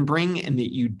can bring and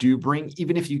that you do bring,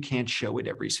 even if you can't show it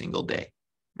every single day,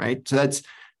 right? So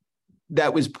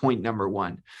that was point number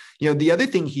one. The other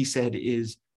thing he said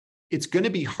is, it's going to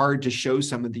be hard to show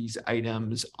some of these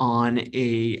items on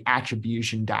a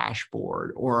attribution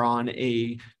dashboard or on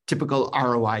a typical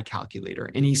ROI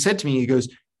calculator. And he said to me, he goes,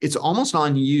 it's almost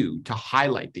on you to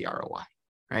highlight the ROI,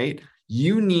 right?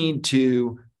 You need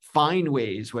to find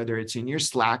ways, whether it's in your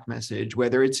Slack message,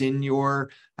 whether it's in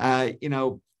your,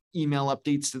 email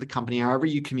updates to the company, however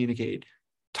you communicate,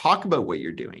 talk about what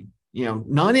you're doing.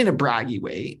 Not in a braggy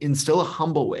way, in still a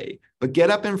humble way, but get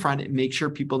up in front and make sure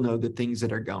people know the things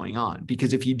that are going on.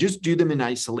 Because if you just do them in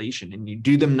isolation and you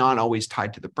do them not always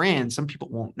tied to the brand, some people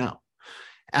won't know.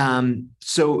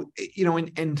 So,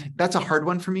 and that's a hard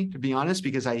one for me, to be honest,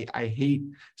 because I hate,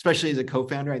 especially as a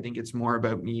co-founder, I think it's more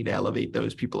about me to elevate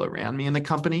those people around me in the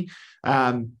company.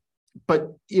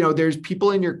 But there's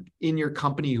people in your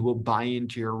company who will buy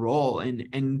into your role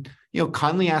and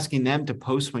kindly asking them to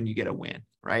post when you get a win,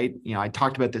 right? I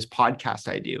talked about this podcast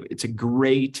I do. It's a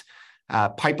great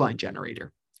pipeline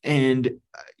generator. And,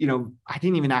 I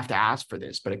didn't even have to ask for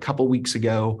this, but a couple of weeks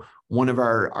ago, one of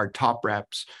our top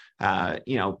reps,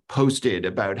 posted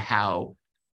about how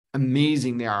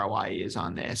amazing the ROI is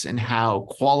on this and how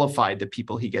qualified the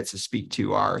people he gets to speak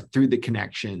to are through the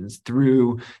connections,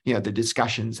 through, the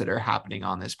discussions that are happening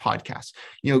on this podcast.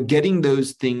 Getting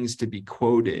those things to be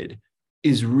quoted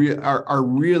are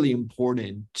really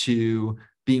important to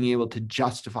being able to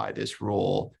justify this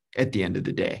role at the end of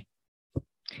the day.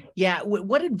 Yeah.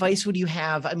 What advice would you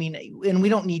have? I mean, and we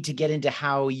don't need to get into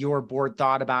how your board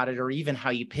thought about it or even how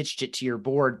you pitched it to your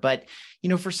board, but,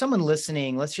 for someone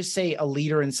listening, let's just say a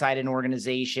leader inside an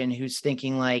organization who's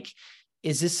thinking like,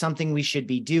 is this something we should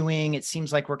be doing? It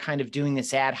seems like we're kind of doing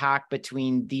this ad hoc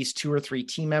between these 2 or 3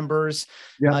 team members.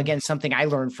 Yeah. Again, something I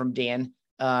learned from Dan.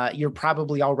 You're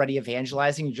probably already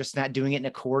evangelizing. You're just not doing it in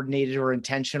a coordinated or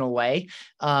intentional way.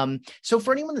 So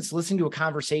for anyone that's listening to a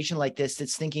conversation like this,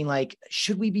 that's thinking like,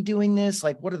 should we be doing this?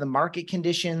 Like, what are the market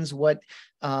conditions? What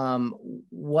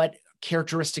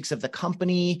characteristics of the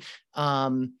company?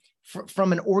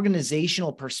 From an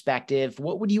organizational perspective,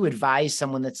 what would you advise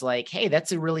someone that's like, hey,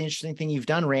 that's a really interesting thing you've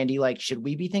done, Randy. Like, should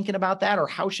we be thinking about that, or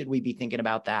how should we be thinking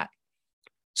about that?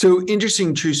 So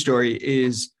interesting true story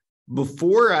is,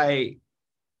 before I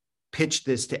pitched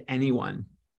this to anyone,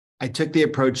 I took the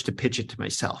approach to pitch it to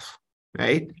myself,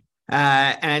 right?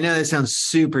 And I know that sounds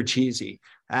super cheesy,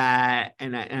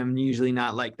 and I'm usually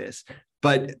not like this,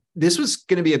 but this was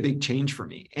going to be a big change for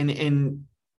me. And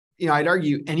I'd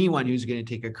argue anyone who's going to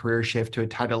take a career shift to a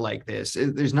title like this,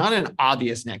 there's not an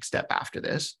obvious next step after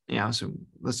this, so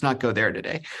let's not go there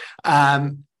today.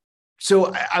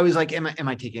 So I was like, am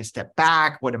I taking a step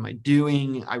back? What am I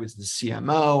doing? I was the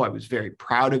CMO. I was very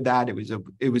proud of that.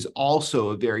 It was also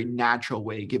a very natural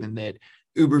way, given that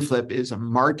Uberflip is a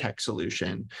MarTech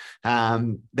solution,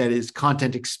 that is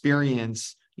content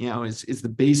experience, is the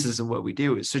basis of what we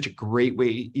do. It's such a great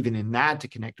way, even in that, to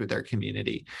connect with our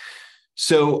community.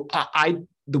 So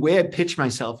the way I pitched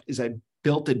myself is I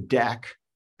built a deck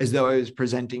as though I was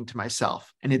presenting to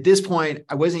myself. And at this point,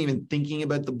 I wasn't even thinking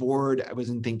about the board. I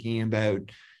wasn't thinking about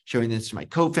showing this to my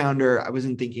co-founder. I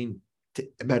wasn't thinking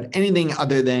about anything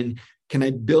other than, can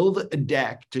I build a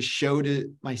deck to show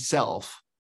to myself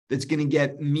that's going to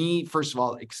get me, first of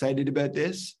all, excited about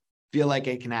this, feel like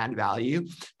I can add value.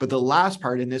 But the last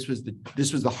part, and this was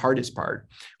the hardest part,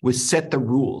 was set the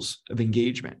rules of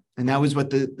engagement. And that was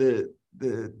what the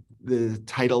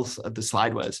titles of the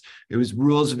slide was. It was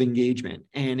rules of engagement.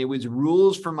 And it was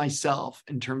rules for myself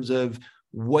in terms of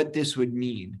what this would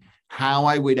mean, how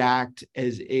I would act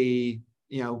as a,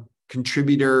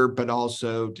 contributor, but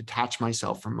also detach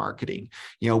myself from marketing,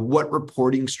 what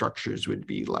reporting structures would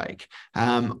be like,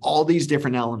 all these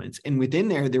different elements. And within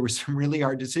there were some really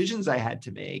hard decisions I had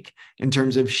to make in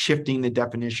terms of shifting the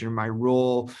definition of my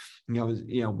role,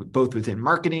 both within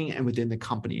marketing and within the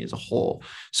company as a whole.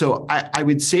 So I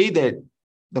would say that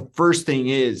the first thing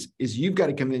is you've got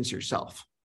to convince yourself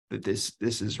that this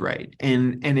is right.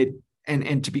 And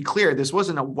to be clear, this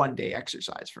wasn't a one-day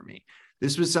exercise for me.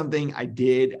 This was something I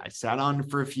did. I sat on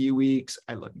for a few weeks.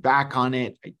 I looked back on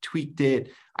it. I tweaked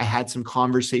it. I had some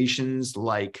conversations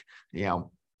like,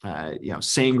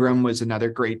 Sangram was another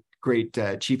great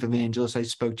chief evangelist I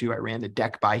spoke to. I ran the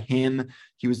deck by him.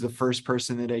 He was the first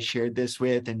person that I shared this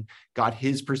with and got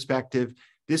his perspective.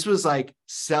 This was like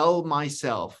sell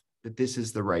myself that this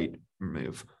is the right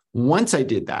move. Once I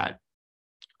did that,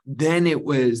 then it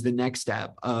was the next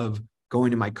step of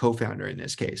going to my co-founder in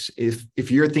this case.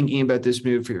 If you're thinking about this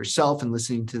move for yourself and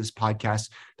listening to this podcast,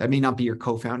 that may not be your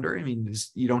co-founder. I mean,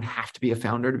 you don't have to be a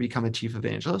founder to become a chief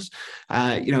evangelist.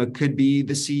 It could be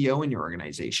the CEO in your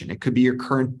organization. It could be your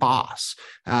current boss.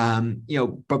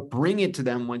 But bring it to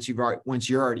them once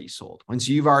you're already sold, once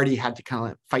you've already had to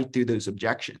kind of fight through those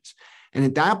objections. And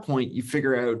at that point, you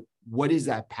figure out what is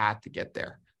that path to get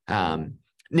there.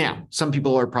 Now, some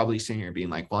people are probably sitting here being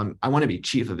like, well, I want to be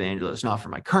chief evangelist, not for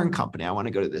my current company. I want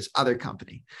to go to this other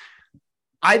company.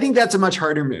 I think that's a much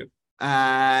harder move.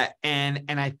 And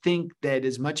I think that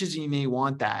as much as you may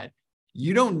want that,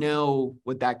 you don't know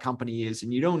what that company is,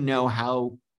 and you don't know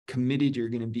how committed you're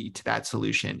going to be to that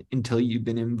solution until you've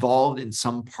been involved in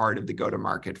some part of the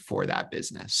go-to-market for that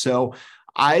business. So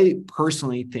I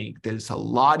personally think that it's a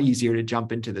lot easier to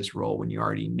jump into this role when you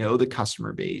already know the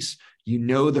customer base, you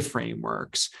know the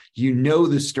frameworks, you know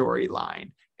the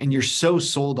storyline, and you're so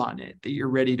sold on it that you're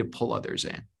ready to pull others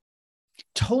in.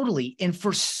 Totally. And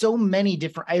for so many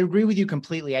different, I agree with you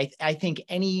completely. I think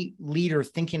any leader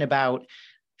thinking about,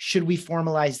 should we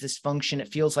formalize this function? It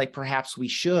feels like perhaps we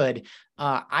should.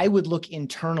 I would look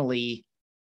internally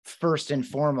first and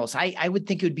foremost. I would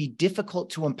think it would be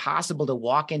difficult to impossible to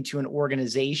walk into an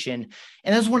organization.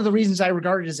 And that's one of the reasons I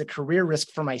regard it as a career risk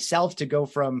for myself to go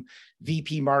from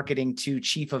VP marketing to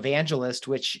chief evangelist,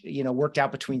 which, worked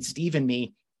out between Steve and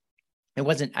me. It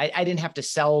wasn't, I didn't have to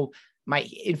sell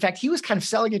in fact, he was kind of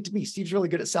selling it to me. Steve's really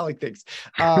good at selling things.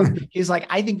 He's like,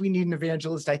 I think we need an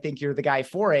evangelist. I think you're the guy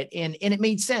for it. And it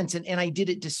made sense. And I did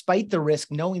it despite the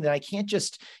risk, knowing that I can't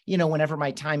just, whenever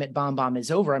my time at BombBomb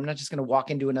is over, I'm not just going to walk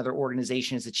into another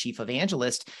organization as a chief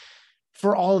evangelist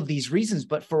for all of these reasons.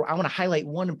 But I want to highlight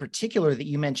one in particular that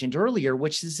you mentioned earlier,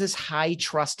 which is this high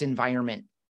trust environment.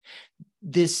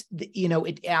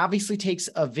 It obviously takes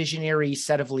a visionary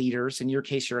set of leaders. In your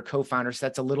case, you're a co-founder, so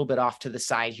that's a little bit off to the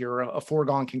side here, a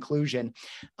foregone conclusion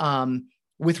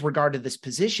with regard to this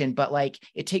position. But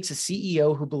it takes a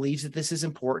CEO who believes that this is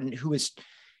important, who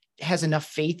has enough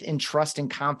faith and trust and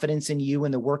confidence in you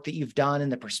and the work that you've done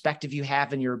and the perspective you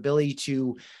have and your ability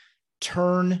to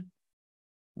turn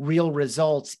real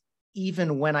results,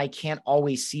 even when I can't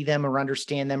always see them or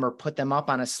understand them or put them up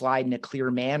on a slide in a clear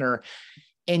manner.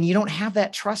 And you don't have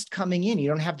that trust coming in. You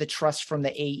don't have the trust from the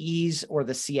AEs or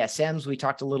the CSMs. We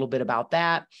talked a little bit about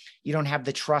that. You don't have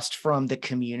the trust from the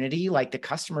community. Like the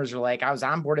customers are like, I was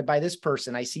onboarded by this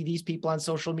person. I see these people on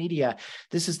social media.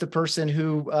 This is the person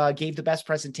who gave the best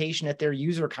presentation at their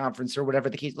user conference or whatever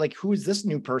the case. Like, who is this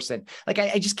new person?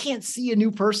 I just can't see a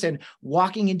new person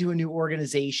walking into a new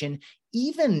organization,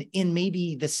 even in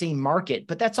maybe the same market,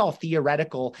 but that's all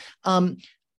theoretical.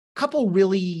 Couple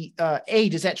really,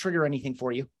 does that trigger anything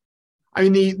for you? I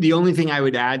mean, the only thing I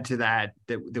would add to that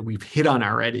we've hit on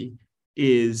already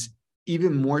is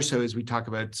even more so as we talk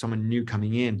about someone new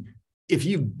coming in. If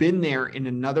you've been there in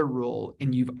another role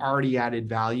and you've already added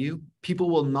value, people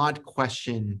will not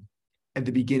question at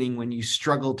the beginning when you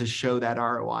struggle to show that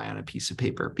ROI on a piece of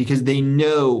paper, because they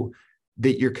know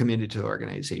that you're committed to the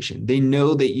organization. They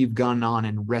know that you've gone on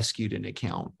and rescued an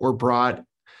account or brought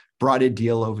a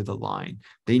deal over the line.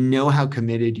 They know how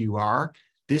committed you are.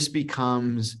 This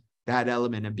becomes that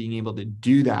element of being able to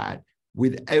do that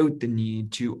without the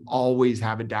need to always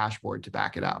have a dashboard to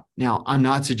back it up. Now, I'm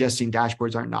not suggesting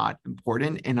dashboards are not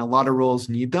important, and a lot of roles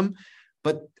need them,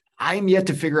 but I'm yet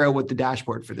to figure out what the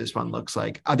dashboard for this one looks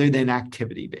like other than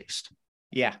activity-based.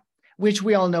 Yeah. Which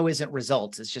we all know isn't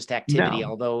results. It's just activity.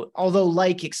 No. Although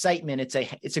like excitement,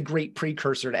 it's a great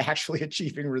precursor to actually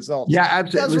achieving results. Yeah,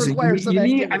 absolutely. It does require some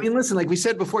activity. Like we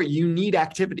said before, you need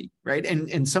activity, right?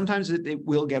 And sometimes it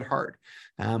will get hard.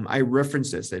 I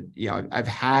referenced this that, I've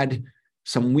had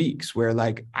some weeks where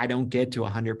I don't get to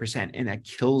 100% and that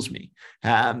kills me.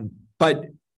 But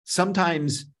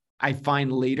sometimes I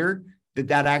find later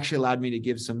that actually allowed me to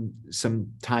give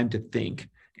some time to think.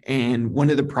 And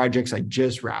one of the projects I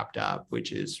just wrapped up,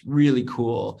 which is really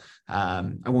cool,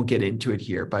 I won't get into it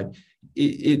here, but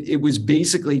it was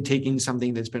basically taking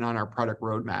something that's been on our product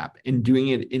roadmap and doing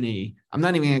it I'm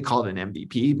not even going to call it an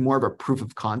MVP, more of a proof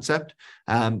of concept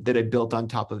that I built on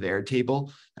top of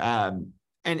Airtable.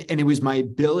 And it was my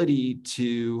ability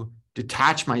to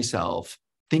detach myself,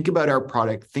 think about our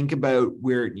product, think about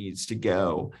where it needs to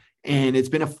go. And it's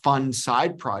been a fun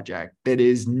side project that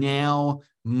is now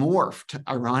morphed,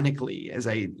 ironically, as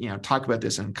I talk about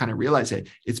this and kind of realize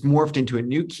it's morphed into a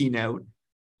new keynote.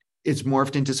 It's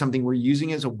morphed into something we're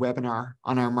using as a webinar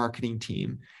on our marketing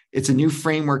team. It's a new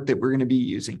framework that we're going to be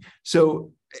using.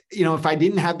 So, if I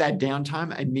didn't have that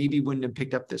downtime, I maybe wouldn't have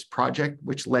picked up this project,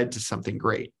 which led to something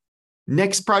great.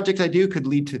 Next project I do could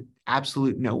lead to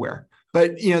absolute nowhere.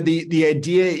 But, the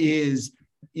idea is,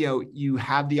 you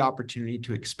have the opportunity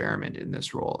to experiment in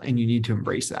this role, and you need to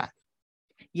embrace that.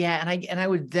 Yeah, and I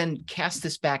would then cast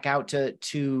this back out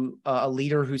to a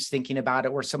leader who's thinking about it,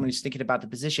 or someone who's thinking about the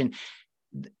position.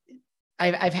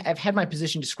 I've had my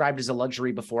position described as a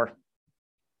luxury before.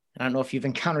 I don't know if you've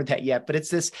encountered that yet, but it's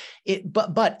this.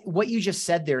 But what you just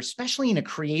said there, especially in a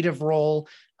creative role,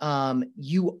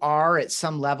 you are at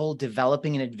some level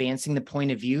developing and advancing the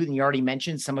point of view. And you already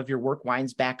mentioned some of your work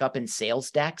winds back up in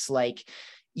sales decks, like,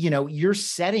 you're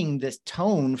setting this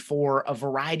tone for a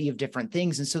variety of different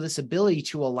things. And so this ability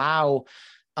to allow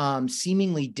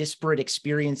seemingly disparate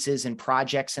experiences and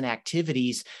projects and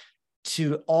activities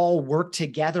to all work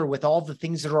together with all the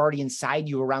things that are already inside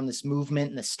you around this movement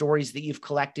and the stories that you've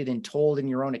collected and told in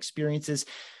your own experiences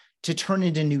to turn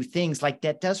into new things, like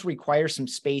that does require some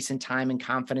space and time and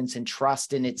confidence and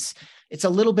trust. And it's a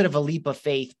little bit of a leap of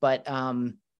faith, but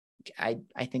I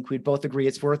think we'd both agree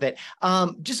it's worth it.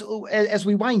 Just as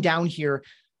we wind down here,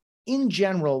 in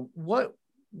general,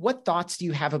 what thoughts do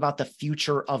you have about the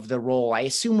future of the role? I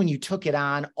assume when you took it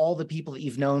on, all the people that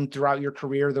you've known throughout your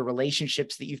career, the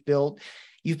relationships that you've built,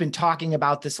 you've been talking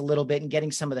about this a little bit and getting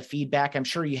some of the feedback. I'm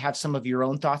sure you have some of your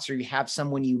own thoughts, or you have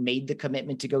some when you made the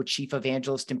commitment to go chief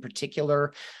evangelist in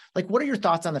particular. Like, what are your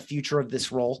thoughts on the future of this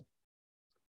role?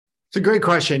 It's a great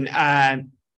question.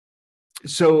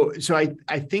 So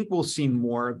I think we'll see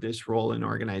more of this role in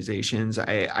organizations.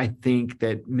 I think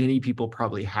that many people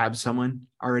probably have someone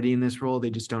already in this role. They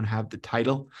just don't have the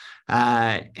title.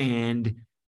 I think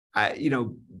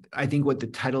what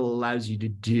the title allows you to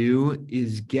do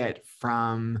is get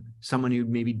from someone who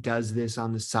maybe does this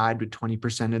on the side with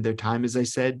 20% of their time, as I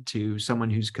said, to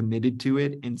someone who's committed to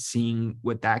it and seeing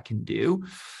what that can do.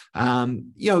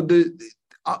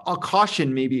 I'll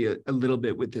caution maybe a little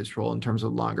bit with this role in terms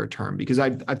of longer term, because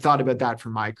I've thought about that for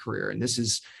my career. And this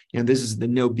is the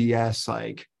no BS,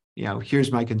 like,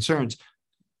 here's my concerns.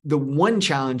 The one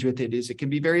challenge with it is it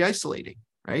can be very isolating,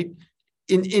 right?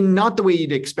 In not the way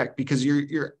you'd expect, because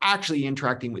you're actually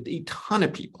interacting with a ton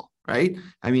of people, right?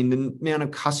 I mean, the amount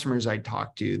of customers I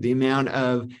talk to, the amount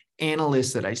of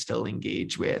analysts that I still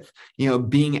engage with,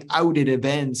 being out at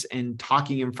events and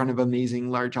talking in front of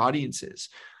amazing large audiences.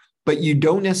 But you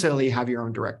don't necessarily have your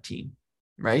own direct team,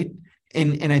 right?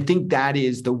 And I think that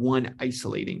is the one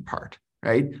isolating part,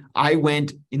 right? I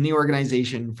went in the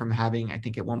organization from having, I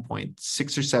think at one point,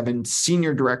 6 or 7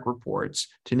 senior direct reports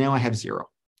to now I have 0,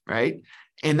 right?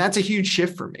 And that's a huge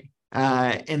shift for me.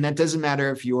 And that doesn't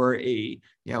matter if you're a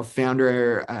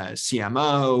founder,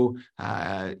 CMO,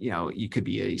 you could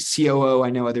be a COO. I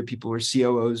know other people who are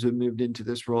COOs who have moved into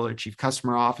this role, or chief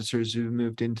customer officers who have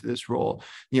moved into this role.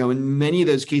 In many of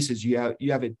those cases, you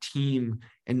have a team,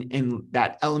 and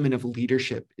that element of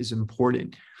leadership is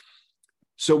important.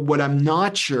 So what I'm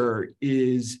not sure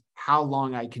is how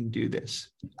long I can do this.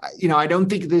 I don't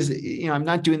think this, I'm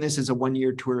not doing this as a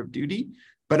 1-year tour of duty,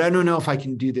 but I don't know if I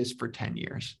can do this for 10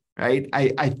 years. Right.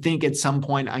 I think at some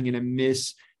point I'm going to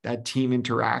miss that team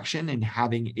interaction and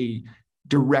having a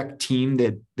direct team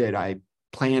that I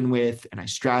plan with and I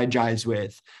strategize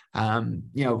with.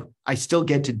 I still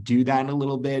get to do that a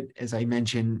little bit, as I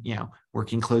mentioned,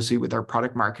 working closely with our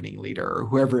product marketing leader or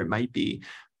whoever it might be.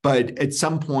 But at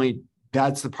some point,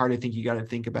 that's the part I think you got to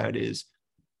think about is,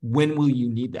 when will you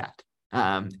need that?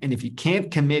 And if you can't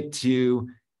commit to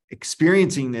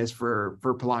experiencing this for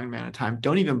a prolonged amount of time,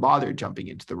 don't even bother jumping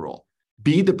into the role.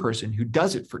 Be the person who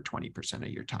does it for 20% of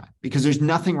your time, because there's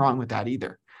nothing wrong with that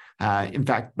either. In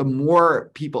fact, the more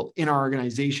people in our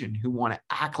organization who want to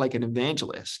act like an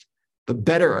evangelist, the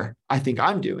better I think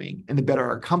I'm doing and the better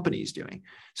our company's doing.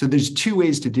 So there's 2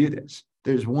 ways to do this.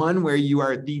 There's one where you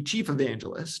are the chief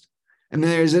evangelist, and then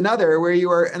there's another where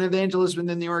you are an evangelist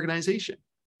within the organization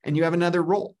and you have another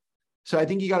role. So I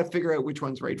think you got to figure out which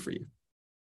one's right for you.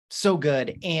 So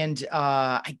good. And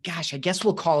I guess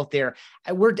we'll call it there.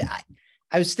 I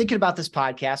was thinking about this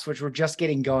podcast, which we're just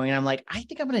getting going. And I'm like, I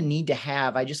think I'm going to need to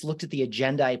have, I just looked at the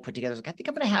agenda I put together. I was like, I think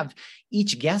I'm going to have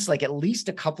each guest like at least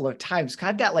a couple of times.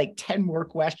 I've got like 10 more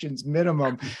questions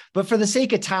minimum, but for the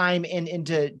sake of time and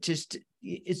to just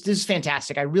this is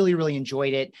fantastic. I really, really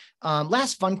enjoyed it.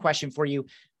 Last fun question for you.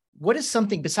 What is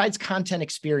something besides content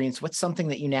experience? What's something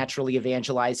that you naturally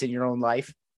evangelize in your own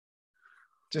life?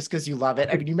 Just because you love it.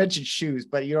 I mean, you mentioned shoes,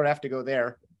 but you don't have to go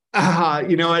there.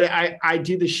 You know what? I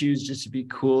do the shoes just to be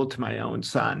cool to my own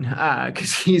son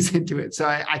because he's into it. So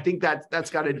I think that's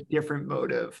got a different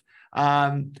motive.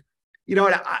 You know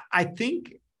what? I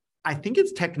think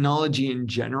it's technology in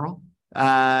general.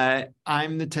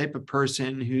 I'm the type of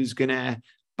person who's gonna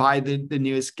buy the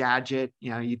newest gadget.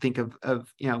 You know, you think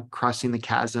of crossing the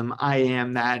chasm. I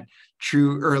am that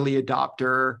true early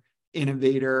adopter,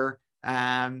 innovator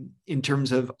in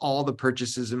terms of all the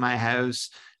purchases in my house.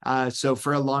 So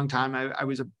for a long time, I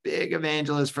was a big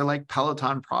evangelist for like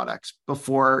Peloton products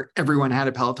before everyone had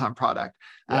a Peloton product.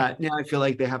 Yeah. Now I feel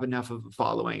like they have enough of a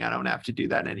following. I don't have to do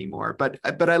that anymore. But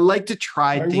I like to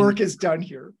try My things. work is done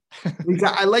here.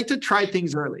 I like to try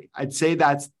things early. I'd say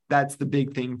that's the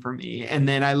big thing for me. And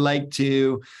then I like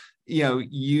to,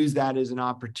 use that as an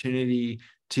opportunity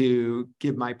to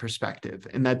give my perspective.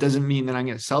 And that doesn't mean that I'm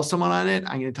going to sell someone on it.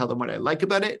 I'm going to tell them what I like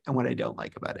about it and what I don't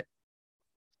like about it.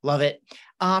 Love it.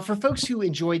 For folks who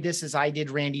enjoyed this as I did,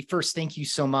 Randy, first, thank you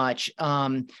so much.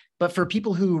 But for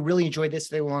people who really enjoyed this,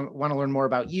 they want to learn more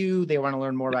about you. They want to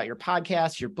learn more about your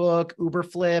podcast, your book,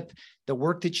 Uberflip, the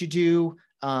work that you do,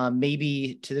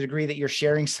 maybe to the degree that you're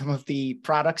sharing some of the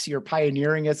products you're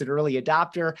pioneering as an early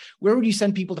adopter. Where would you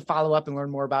send people to follow up and learn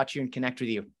more about you and connect with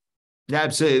you? Yeah,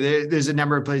 absolutely. There's a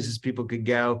number of places people could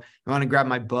go. You want to grab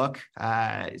my book.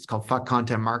 It's called Fuck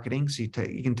Content Marketing. So you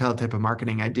can tell the type of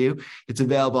marketing I do. It's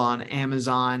available on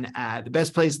Amazon. The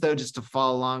best place, though, just to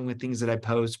follow along with things that I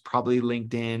post, probably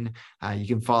LinkedIn. You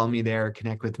can follow me there,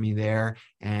 connect with me there,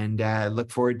 and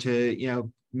look forward to,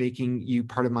 making you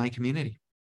part of my community.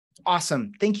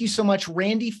 Awesome. Thank you so much,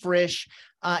 Randy Frisch.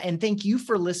 And thank you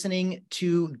for listening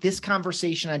to this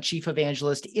conversation on Chief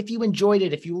Evangelist. If you enjoyed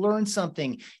it, if you learned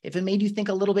something, if it made you think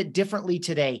a little bit differently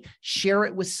today, share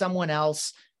it with someone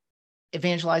else.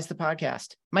 Evangelize the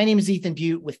podcast. My name is Ethan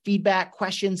Butte. With feedback,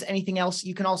 questions, anything else,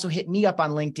 you can also hit me up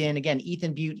on LinkedIn. Again,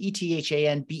 Ethan Butte,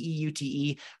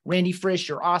 ETHANBEUTE. Randy Frisch,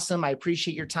 you're awesome. I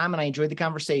appreciate your time and I enjoyed the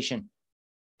conversation.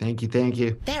 Thank you.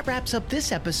 That wraps up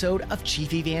this episode of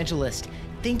Chief Evangelist.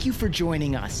 Thank you for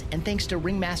joining us, and thanks to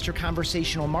Ringmaster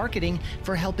Conversational Marketing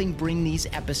for helping bring these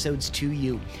episodes to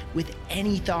you. With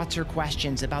any thoughts or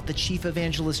questions about the Chief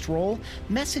Evangelist role,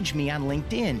 message me on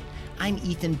LinkedIn. I'm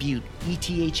Ethan Butte,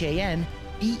 ETHANBEUTE.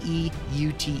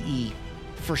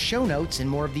 For show notes and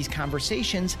more of these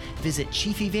conversations, visit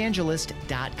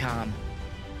chiefevangelist.com.